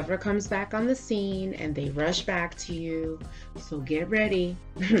 past lover comes back on the scene and they rush back to you. So get ready.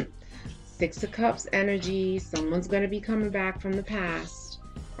 Six of Cups energy. Someone's going to be coming back from the past.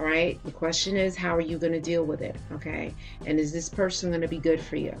 All right. The question is, how are you going to deal with it? Okay. And is this person going to be good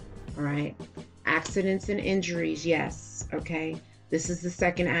for you? All right. Accidents and injuries. Yes. Okay. This is the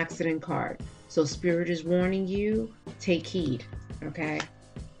second accident card. So Spirit is warning you, take heed. Okay.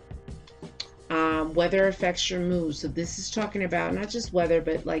 Weather affects your mood. So this is talking about not just weather,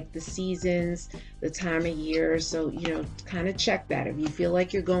 but like the seasons, the time of year. So, you know, kind of check that. If you feel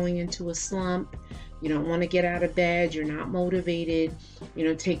like you're going into a slump, you don't want to get out of bed, you're not motivated, you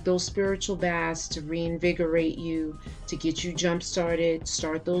know, take those spiritual baths to reinvigorate you, to get you jump started.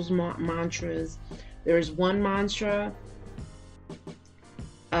 Start those mantras. There's one mantra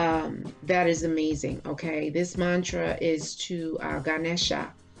that is amazing. Okay. This mantra is to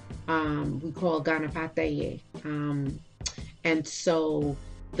Ganesha. We call Ganapataye. And so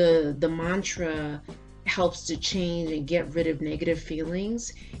the mantra helps to change and get rid of negative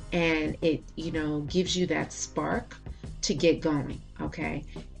feelings, and it, you know, gives you that spark to get going. Okay.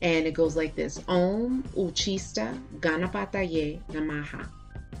 And it goes like this: Om Uchista Ganapataye Namaha.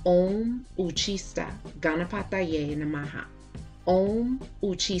 Om Uchista Ganapataye Namaha. Om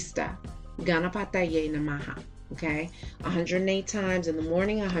Uchista Ganapataye Namaha. Okay, 108 times in the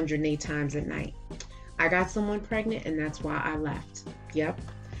morning, 108 times at night. I got someone pregnant, and that's why I left. Yep.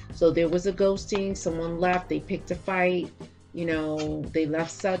 So there was a ghosting. Someone left. They picked a fight. You know, they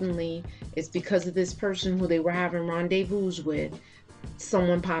left suddenly. It's because of this person who they were having rendezvous with.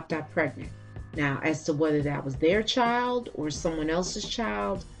 Someone popped out pregnant. Now, as to whether that was their child or someone else's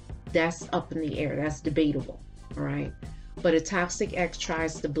child, that's up in the air. That's debatable. All right. But a toxic ex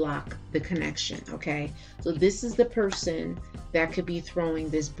tries to block the connection, okay? So this is the person that could be throwing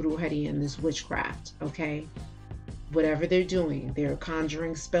this brujeria and this witchcraft, okay? whatever they're doing. They're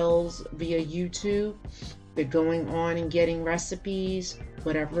conjuring spells via YouTube. They're going on and getting recipes.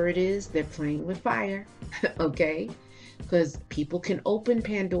 Whatever it is, they're playing with fire. Okay? Because people can open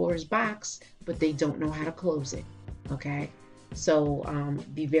Pandora's box, but they don't know how to close it. Okay? So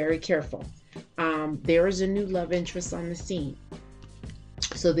be very careful. There is a new love interest on the scene.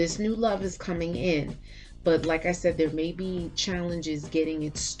 So this new love is coming in. But like I said, there may be challenges getting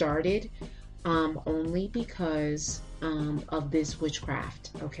it started, only because of this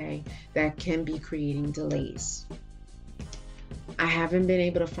witchcraft, okay? That can be creating delays. I haven't been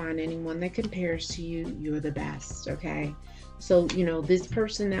able to find anyone that compares to you. You're the best, okay? So, you know, this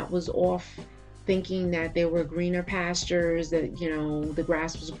person that was off thinking that there were greener pastures, that, you know, the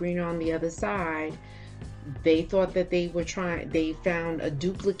grass was greener on the other side, they thought that they found a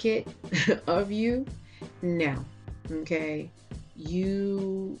duplicate of you. No, okay?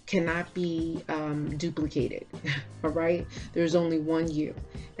 You cannot be duplicated, all right? There's only one you,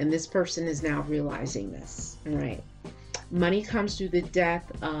 and this person is now realizing this, all right? Money comes through the death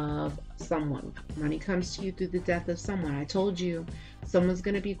of someone. Money comes to you through the death of someone. I told you someone's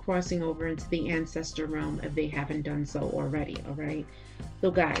going to be crossing over into the ancestor realm if they haven't done so already, all right? So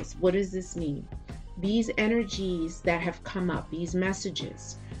guys, what does this mean? These energies that have come up, these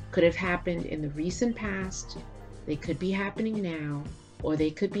messages, could have happened in the recent past, they could be happening now, or they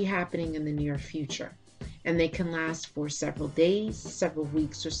could be happening in the near future. And they can last for several days, several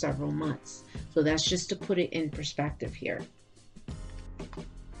weeks, or several months. So that's just to put it in perspective here.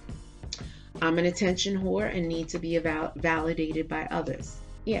 I'm an attention whore and need to be validated by others.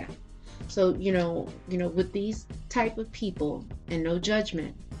 Yeah. So, you know, with these type of people, and no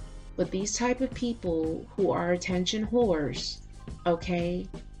judgment, but these type of people who are attention whores, okay,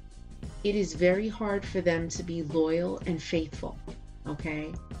 it is very hard for them to be loyal and faithful,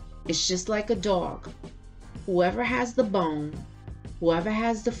 okay? It's just like a dog. Whoever has the bone, whoever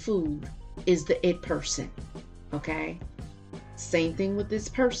has the food is the it person, okay? Same thing with this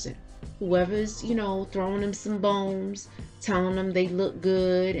person. Whoever's, you know, throwing them some bones, telling them they look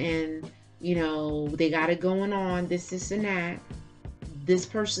good and, you know, they got it going on, this and that, this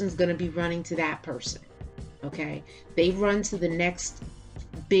person's going to be running to that person, okay? They run to the next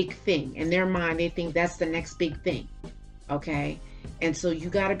big thing. In their mind, they think that's the next big thing, okay? And so you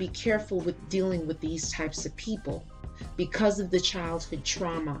got to be careful with dealing with these types of people because of the childhood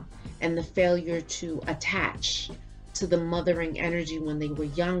trauma and the failure to attach to the mothering energy when they were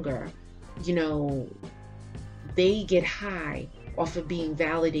younger. You know, they get high off of being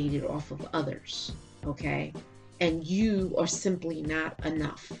validated off of others, okay? And you are simply not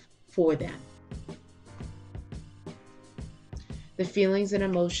enough for them. The feelings and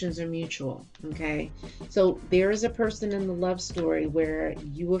emotions are mutual, okay? So there is a person in the love story where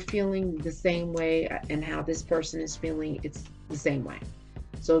you were feeling the same way, and how this person is feeling, it's the same way.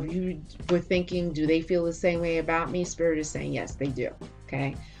 So if you were thinking, do they feel the same way about me? Spirit is saying, yes, they do,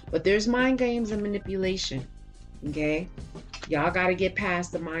 okay? But there's mind games and manipulation, okay? Y'all got to get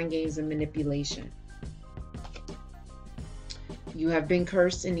past the mind games and manipulation. You have been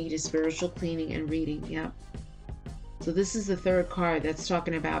cursed and needed spiritual cleaning and reading, yep. So this is the third card that's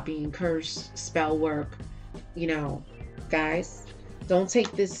talking about being cursed, spell work. You know, guys, don't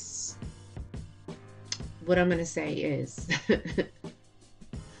take this. What I'm going to say is,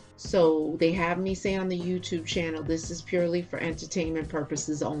 so they have me say on the YouTube channel, this is purely for entertainment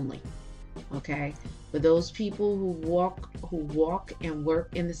purposes only. Okay. For those people who walk and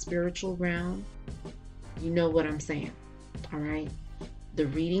work in the spiritual realm, you know what I'm saying. All right. The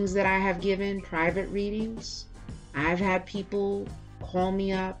readings that I have given, private readings, I've had people call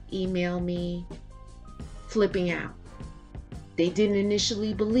me up, email me, flipping out. They didn't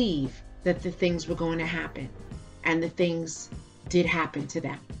initially believe that the things were going to happen, and the things did happen to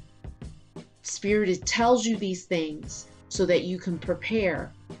them. Spirit tells you these things so that you can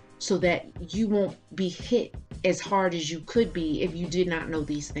prepare, so that you won't be hit as hard as you could be if you did not know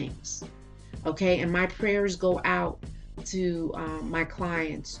these things. Okay, and my prayers go out to my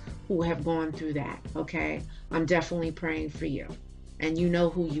clients who have gone through that. Okay, I'm definitely praying for you, and you know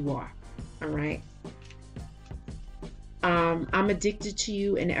who you are. All right. I'm addicted to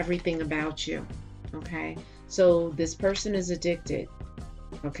you and everything about you. Okay, so this person is addicted.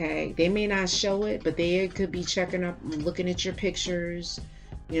 Okay, they may not show it, but they could be checking up, looking at your pictures,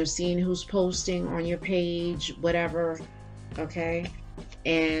 you know, seeing who's posting on your page, whatever. Okay,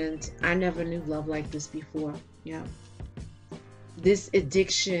 and I never knew love like this before. Yeah. This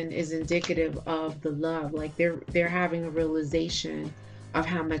addiction is indicative of the love. Like they're having a realization of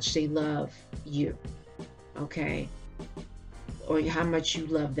how much they love you, okay, or how much you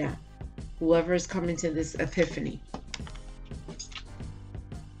love them. Whoever is coming to this epiphany,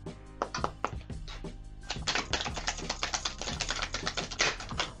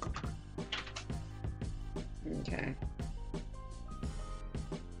 Okay.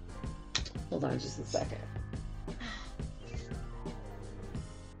 Hold on just a second.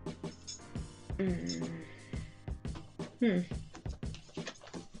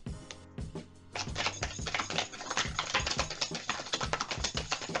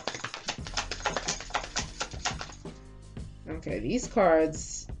 Okay, these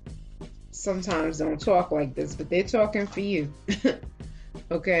cards sometimes don't talk like this, but they're talking for you.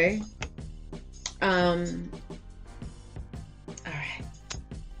 Okay. All right.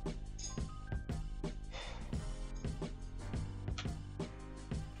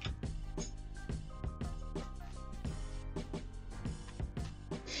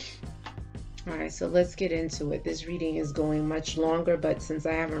 All right, so let's get into it. This reading is going much longer, but since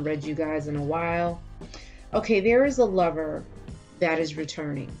I haven't read you guys in a while. Okay, there is a lover that is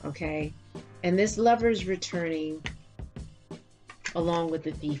returning, okay? And this lover is returning along with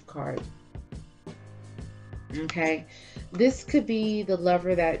the Thief card. Okay? This could be the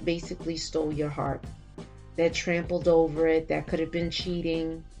lover that basically stole your heart, that trampled over it, that could have been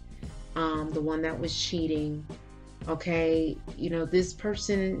cheating, the one that was cheating. Okay, you know, this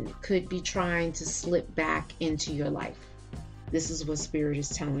person could be trying to slip back into your life. This is what Spirit is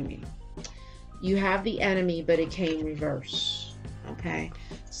telling me. You have the enemy, but it came reverse. Okay,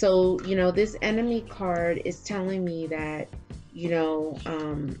 so you know, this enemy card is telling me that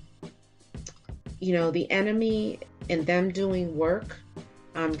the enemy and them doing work,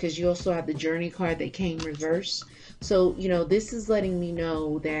 because you also have the journey card that came reverse. So you know, this is letting me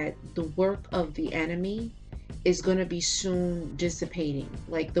know that the work of the enemy is going to be soon dissipating.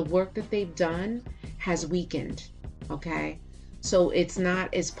 Like the work that they've done has weakened. Okay, so it's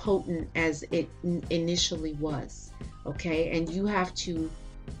not as potent as it initially was. Okay, and you have to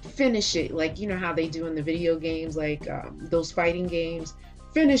finish it, like you know how they do in the video games, like those fighting games,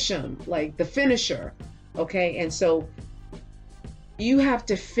 finish them, like the finisher. Okay, and so you have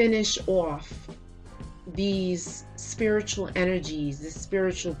to finish off these spiritual energies, this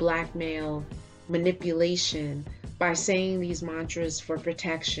spiritual blackmail, manipulation, by saying these mantras for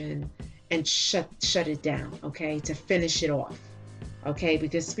protection and shut it down. Okay, to finish it off. Okay,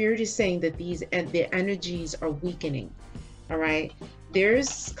 because Spirit is saying that the energies are weakening. All right,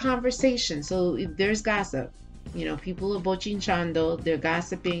 there's conversation, so there's gossip. You know, people are bochinchando, they're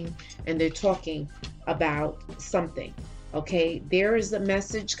gossiping and they're talking about something. Okay, there is a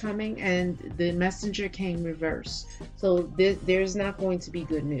message coming and the messenger came reverse. So there's not going to be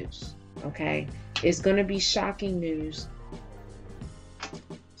good news. Okay, it's going to be shocking news.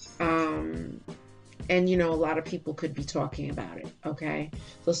 And you know, a lot of people could be talking about it. Okay,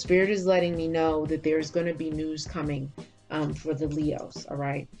 so Spirit is letting me know that there's going to be news coming for the Leos. All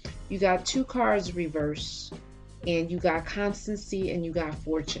right, you got two cards reverse, and you got constancy and you got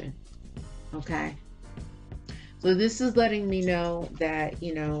fortune. Okay, so this is letting me know that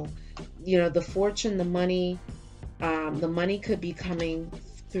you know the fortune, the money could be coming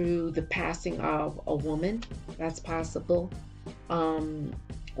through the passing of a woman. That's possible.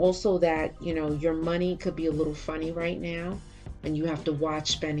 Also that, you know, your money could be a little funny right now and you have to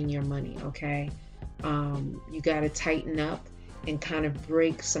watch spending your money. Okay, you got to tighten up and kind of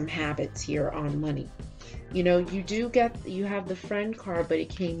break some habits here on money. You know, you have the friend card, but it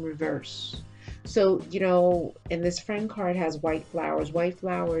came reverse. So, you know, and this friend card has white flowers. White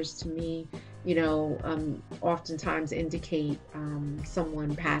flowers to me, you know, oftentimes indicate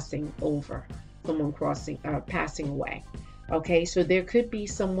someone passing over, someone passing away. Okay, so there could be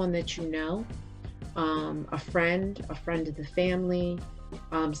someone that you know, a friend of the family,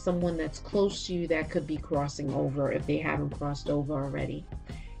 someone that's close to you that could be crossing over if they haven't crossed over already.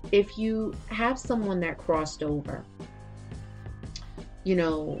 If you have someone that crossed over, you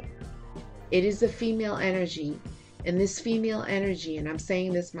know, it is a female energy. And this female energy, and I'm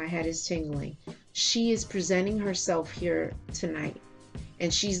saying this, my head is tingling, she is presenting herself here tonight.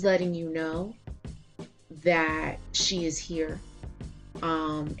 And she's letting you know that she is here.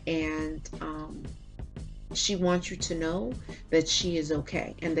 She wants you to know that she is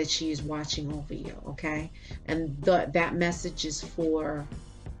okay and that she is watching over you. Okay. And that message is for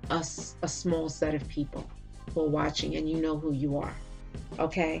us, a small set of people who are watching, and you know who you are.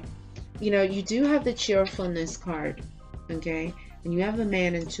 Okay. You know, you do have the cheerfulness card, okay? And you have a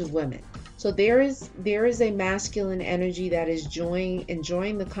man and two women. So there is a masculine energy that is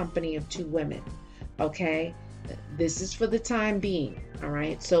enjoying the company of two women, okay? This is for the time being, all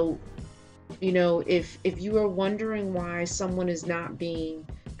right? So, you know, if you are wondering why someone is not being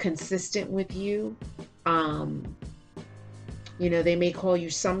consistent with you, you know, they may call you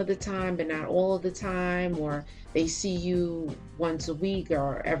some of the time, but not all of the time, or they see you once a week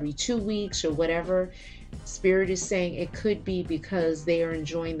or every 2 weeks or whatever. Spirit is saying it could be because they are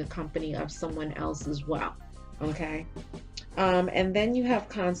enjoying the company of someone else as well. Okay. And then you have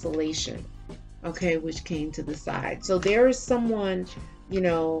consolation, okay, which came to the side. So there is someone, you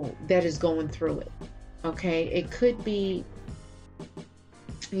know, that is going through it. Okay. It could be,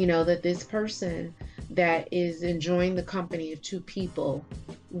 you know, that this person that is enjoying the company of two people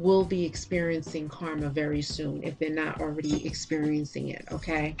will be experiencing karma very soon if they're not already experiencing it.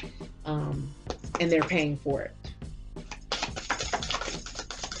 Okay. And they're paying for it.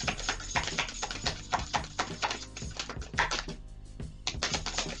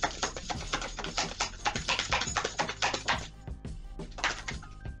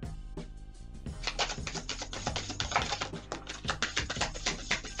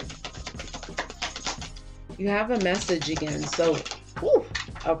 You have a message again. So, whew,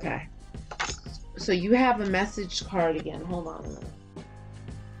 okay. So you have a message card again. Hold on a minute.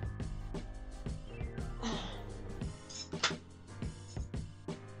 All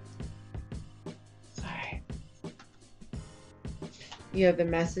right. You have the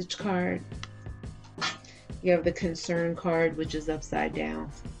message card. You have the concern card, which is upside down.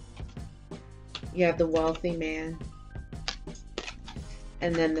 You have the wealthy man.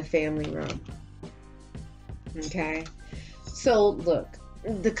 And then the family room. Okay, so look,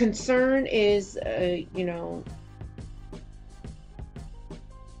 the concern is, you know,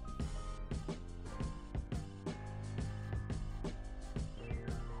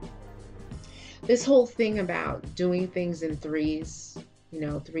 this whole thing about doing things in threes, you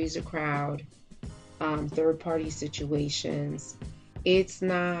know, threes a crowd, third party situations, it's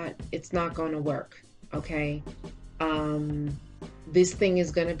not going to work. Okay, this thing is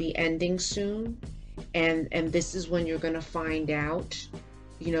going to be ending soon. And this is when you're going to find out,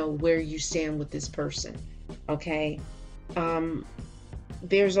 you know, where you stand with this person. Okay.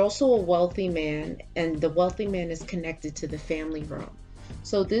 There's also a wealthy man, and the wealthy man is connected to the family room.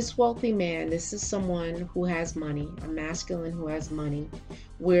 So this wealthy man, this is someone who has money, a masculine who has money,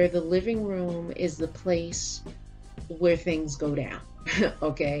 where the living room is the place where things go down.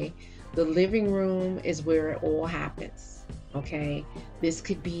 Okay. The living room is where it all happens. Okay. This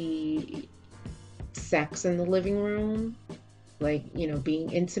could be sex in the living room, like, you know,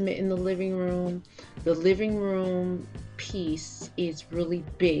 being intimate in the living room. The living room piece is really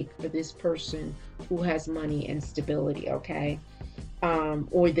big for this person who has money and stability. Okay.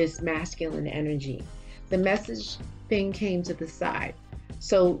 Or this masculine energy. The message thing came to the side.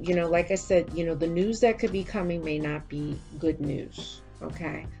 So, you know, like I said, you know, the news that could be coming may not be good news.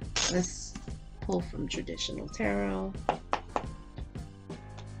 Okay. Let's pull from traditional tarot.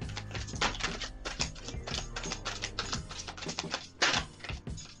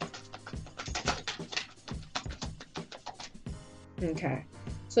 Okay,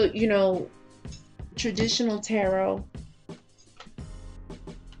 so, you know, traditional tarot,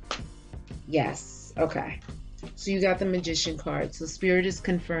 yes, okay. So you got the magician card. So Spirit is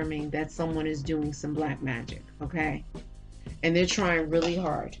confirming that someone is doing some black magic, okay? And they're trying really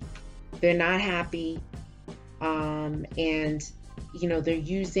hard. They're not happy, and, you know, they're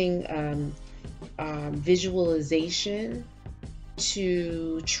using visualization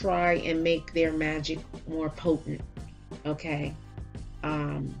to try and make their magic more potent, okay?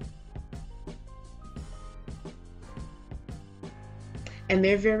 And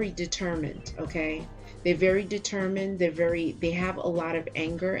they're very determined. Okay, they're very determined. They have a lot of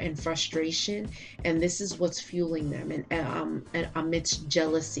anger and frustration, and this is what's fueling them, and amidst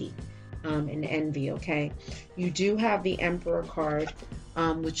jealousy and envy. Okay, you do have the Emperor card,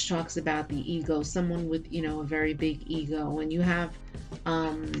 which talks about the ego, someone with, you know, a very big ego, and you have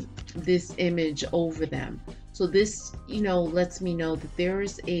this image over them. So this, you know, lets me know that there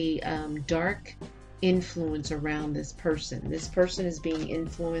is a dark influence around this person. This person is being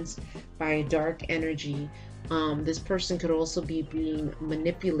influenced by a dark energy. This person could also be being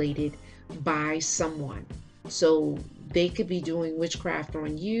manipulated by someone. So they could be doing witchcraft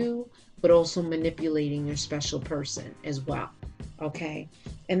on you, but also manipulating your special person as well. Okay.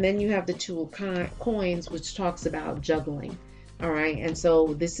 And then you have the Two of Coins, which talks about juggling. All right. And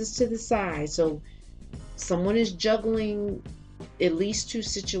so this is to the side. So someone is juggling at least two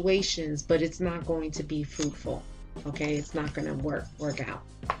situations, but it's not going to be fruitful. Okay, it's not going to work out.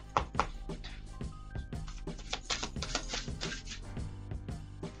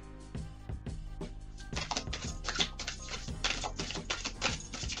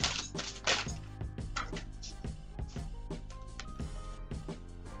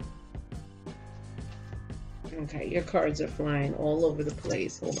 Okay, your cards are flying all over the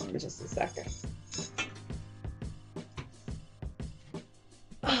place. Hold on just a second.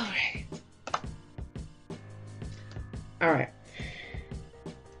 All right. All right.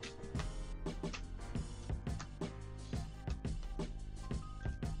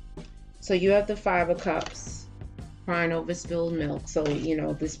 So you have the Five of Cups, crying over spilled milk. So, you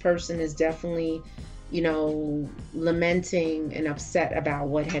know, this person is definitely, you know, lamenting and upset about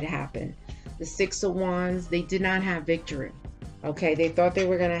what had happened. The Six of Wands, they did not have victory. Okay, they thought they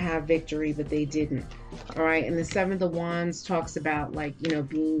were going to have victory, but they didn't. All right, and the Seven of Wands talks about, like, you know,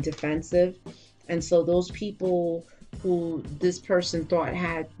 being defensive. And so those people who this person thought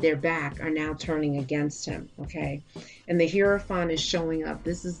had their back are now turning against him. Okay, and the Hierophant is showing up.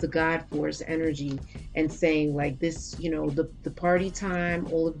 This is the God Force energy, and saying, like, this, you know, the party time,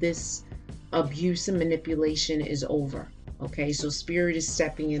 all of this abuse and manipulation is over. Okay, so Spirit is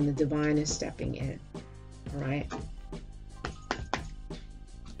stepping in, the divine is stepping in. All right.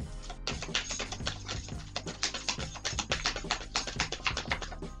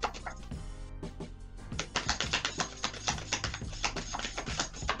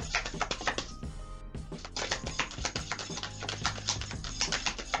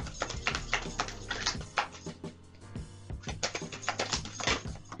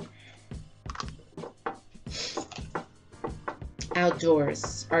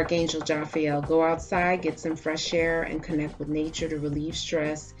 Outdoors, Archangel Jophiel, go outside, get some fresh air, and connect with nature to relieve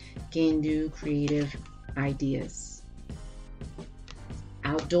stress, gain new creative ideas.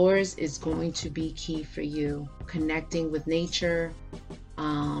 Outdoors is going to be key for you. Connecting with nature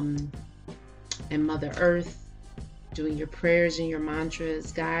and Mother Earth, doing your prayers and your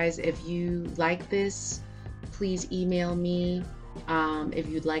mantras. Guys, if you like this, please email me. If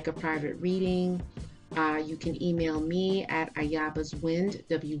you'd like a private reading, you can email me at ayabaswind,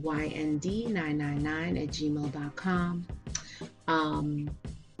 WYND 999 at gmail.com.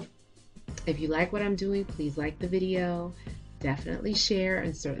 If you like what I'm doing, please like the video, definitely share,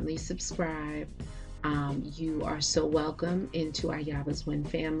 and certainly subscribe. You are so welcome into Ayaba's Wind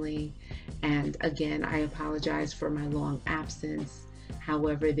family. And again, I apologize for my long absence.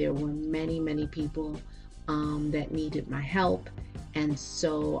 However, there were many people that needed my help, and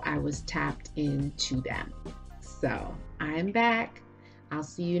so I was tapped into them. So I'm back. I'll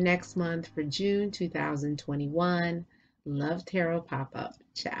see you next month for June 2021. Love Tarot Pop-Up.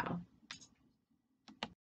 Ciao.